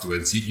shortly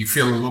afterwards, you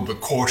feel a little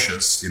bit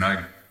cautious, you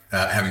know,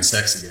 having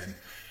sex again.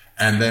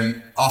 And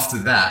then after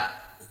that,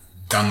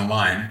 down the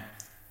line,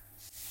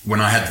 when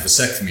I had the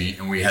vasectomy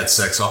and we had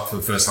sex up for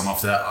the first time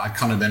after that, I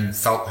kind of then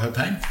felt her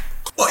pain.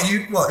 What?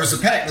 It was the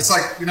pain. It's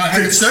like, you know, I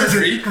had the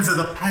surgery because of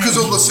the pain. Because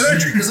of the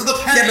surgery. Because of the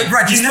pain. Yeah, but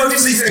Brad, you're supposed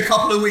to leave it a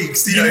couple of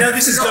weeks. You know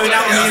this is going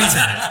out on the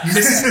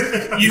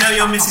internet. You know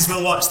your missus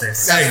will watch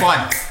this. That's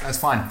fine. That's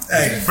fine.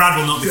 Hey. Brad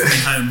will not be coming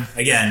home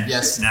again.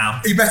 Yes.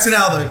 Now. Are you better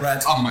now though,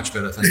 Brad? I'm much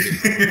better, thank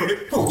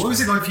you. Paul, what was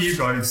it like for you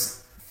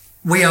guys?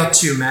 We are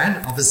two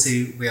men.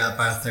 Obviously, we are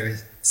both very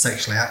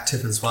sexually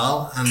active as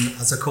well. And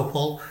as a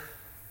couple,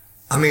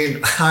 I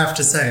mean, I have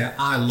to say,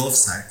 I love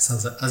sex.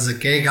 As a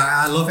gay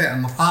guy, I love it,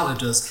 and my partner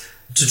does.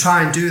 To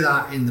try and do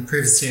that in the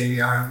privacy of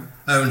your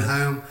own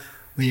home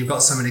when you've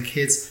got so many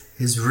kids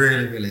is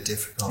really, really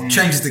difficult.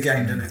 Changes the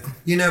game, doesn't it?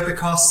 You know,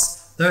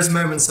 because those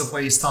moments of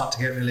where you start to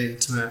get really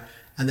intimate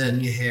and then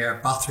you hear a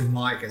bathroom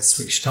light get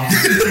switched on. Whoa.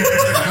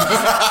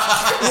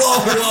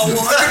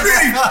 It can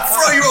really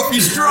throw you off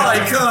your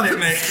stride, can't it,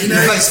 mate? You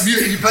know,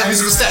 you play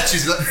musical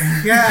statues.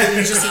 Yeah, and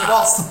you just think,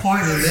 what's the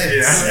point of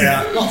this?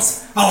 Yeah.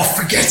 Oh,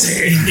 forget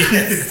it.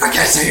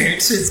 Forget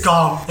it. It's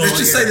gone. Let's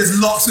just say there's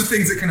lots of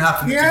things that can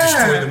happen that can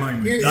destroy the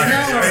moment.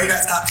 I think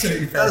that's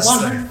absolutely fair.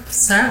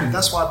 100%.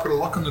 That's why I put a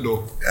lock on the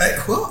door.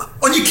 What?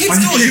 On your kids'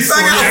 door? You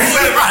bang out.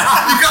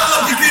 You can't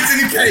lock your kids in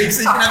a cage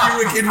so you can have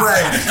your wicked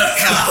way.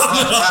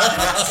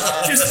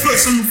 Just put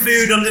some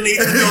food underneath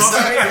the door.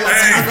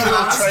 I've got a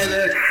little tray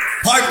there.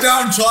 Pipe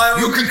down, child.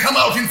 You can come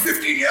out in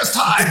 15 years'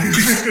 time.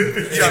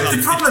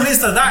 The problem is,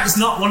 though, that is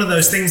not one of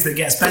those things that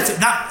gets better.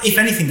 That, if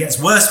anything, gets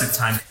worse with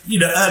time. You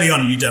know, early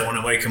on, you don't want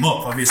to wake them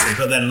up, obviously,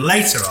 but then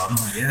later on,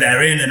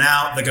 they're in and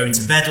out, they're going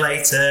to bed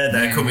later,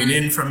 they're coming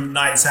in from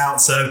nights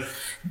out. So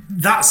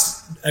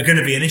that's going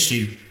to be an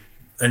issue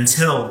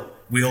until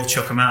we all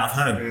chuck them out of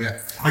home. Yeah.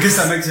 I guess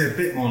that makes it a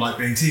bit more like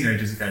being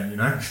teenagers again, you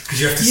know?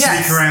 Because you have to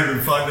Yes. sneak around and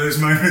find those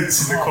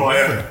moments in the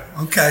quiet.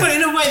 Okay. But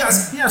in a way, I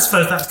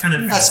suppose that's kind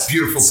of... That's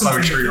beautiful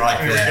poetry right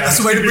there. That's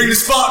the way to bring the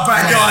spark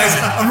back, guys.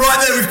 And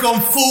right there, we've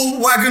gone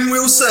full wagon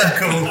wheel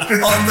circle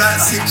on that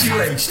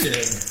situation.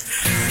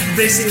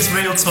 This is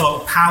Real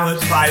Talk,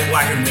 powered by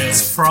Wagon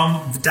Wheels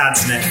from the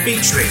Dad's Net,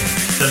 featuring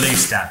the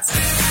Loose Dads.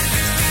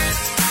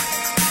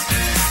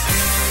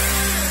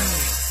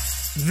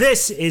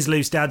 This is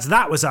Loose Dads.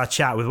 That was our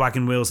chat with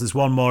Wagon Wheels. There's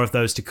one more of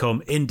those to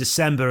come in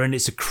December, and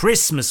it's a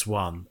Christmas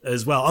one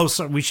as well. Oh,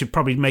 sorry, we should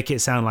probably make it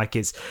sound like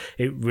it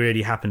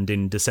really happened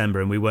in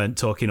December, and we weren't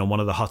talking on one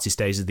of the hottest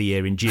days of the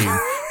year in June,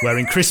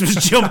 wearing Christmas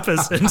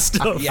jumpers and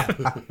stuff. Yeah.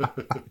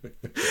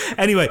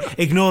 Anyway,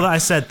 ignore that I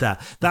said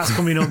that. That's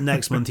coming up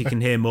next month. You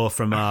can hear more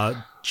from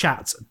our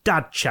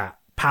Dad Chat,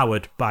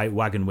 powered by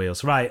Wagon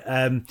Wheels. Right,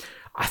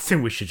 I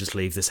think we should just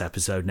leave this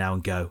episode now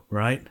and go,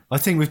 right? I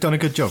think we've done a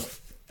good job.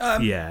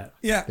 Yeah.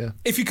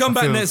 If you come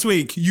back next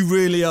week, you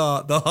really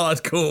are the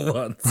hardcore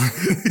ones.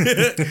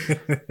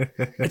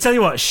 I tell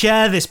you what,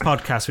 share this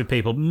podcast with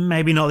people.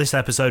 Maybe not this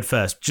episode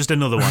first, just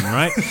another one,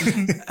 right?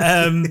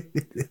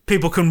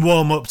 People can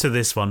warm up to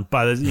this one.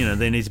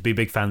 They need to be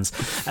big fans.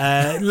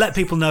 Let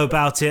people know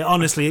about it.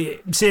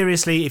 Honestly,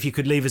 seriously, if you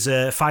could leave us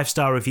a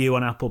 5-star review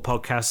on Apple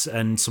Podcasts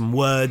and some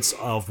words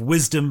of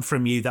wisdom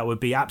from you, that would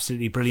be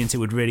absolutely brilliant. It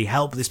would really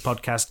help this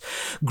podcast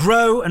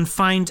grow and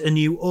find a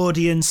new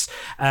audience.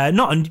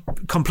 Not a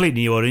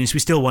completely new audience. We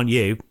still want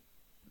you,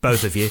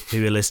 both of you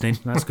who are listening.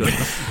 That's good.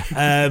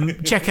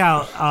 Check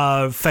out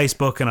our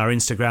Facebook and our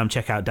Instagram.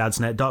 Check out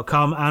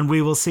dadsnet.com, and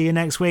we will see you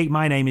next week.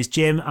 My name is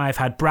Jim. I've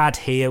had Brad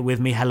here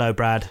with me. Hello,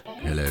 Brad.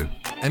 Hello.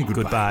 And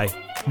goodbye.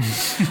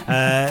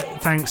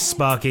 Thanks,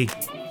 Sparky.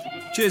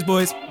 Cheers,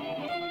 boys.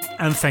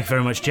 And thank you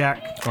very much,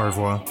 Jack. Au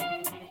revoir.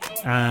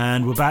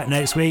 And we're back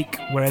next week,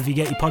 wherever you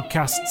get your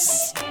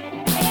podcasts.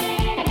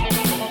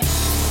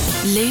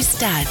 Loose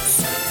Dads,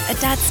 a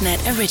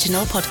Dadsnet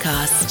original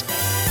podcast.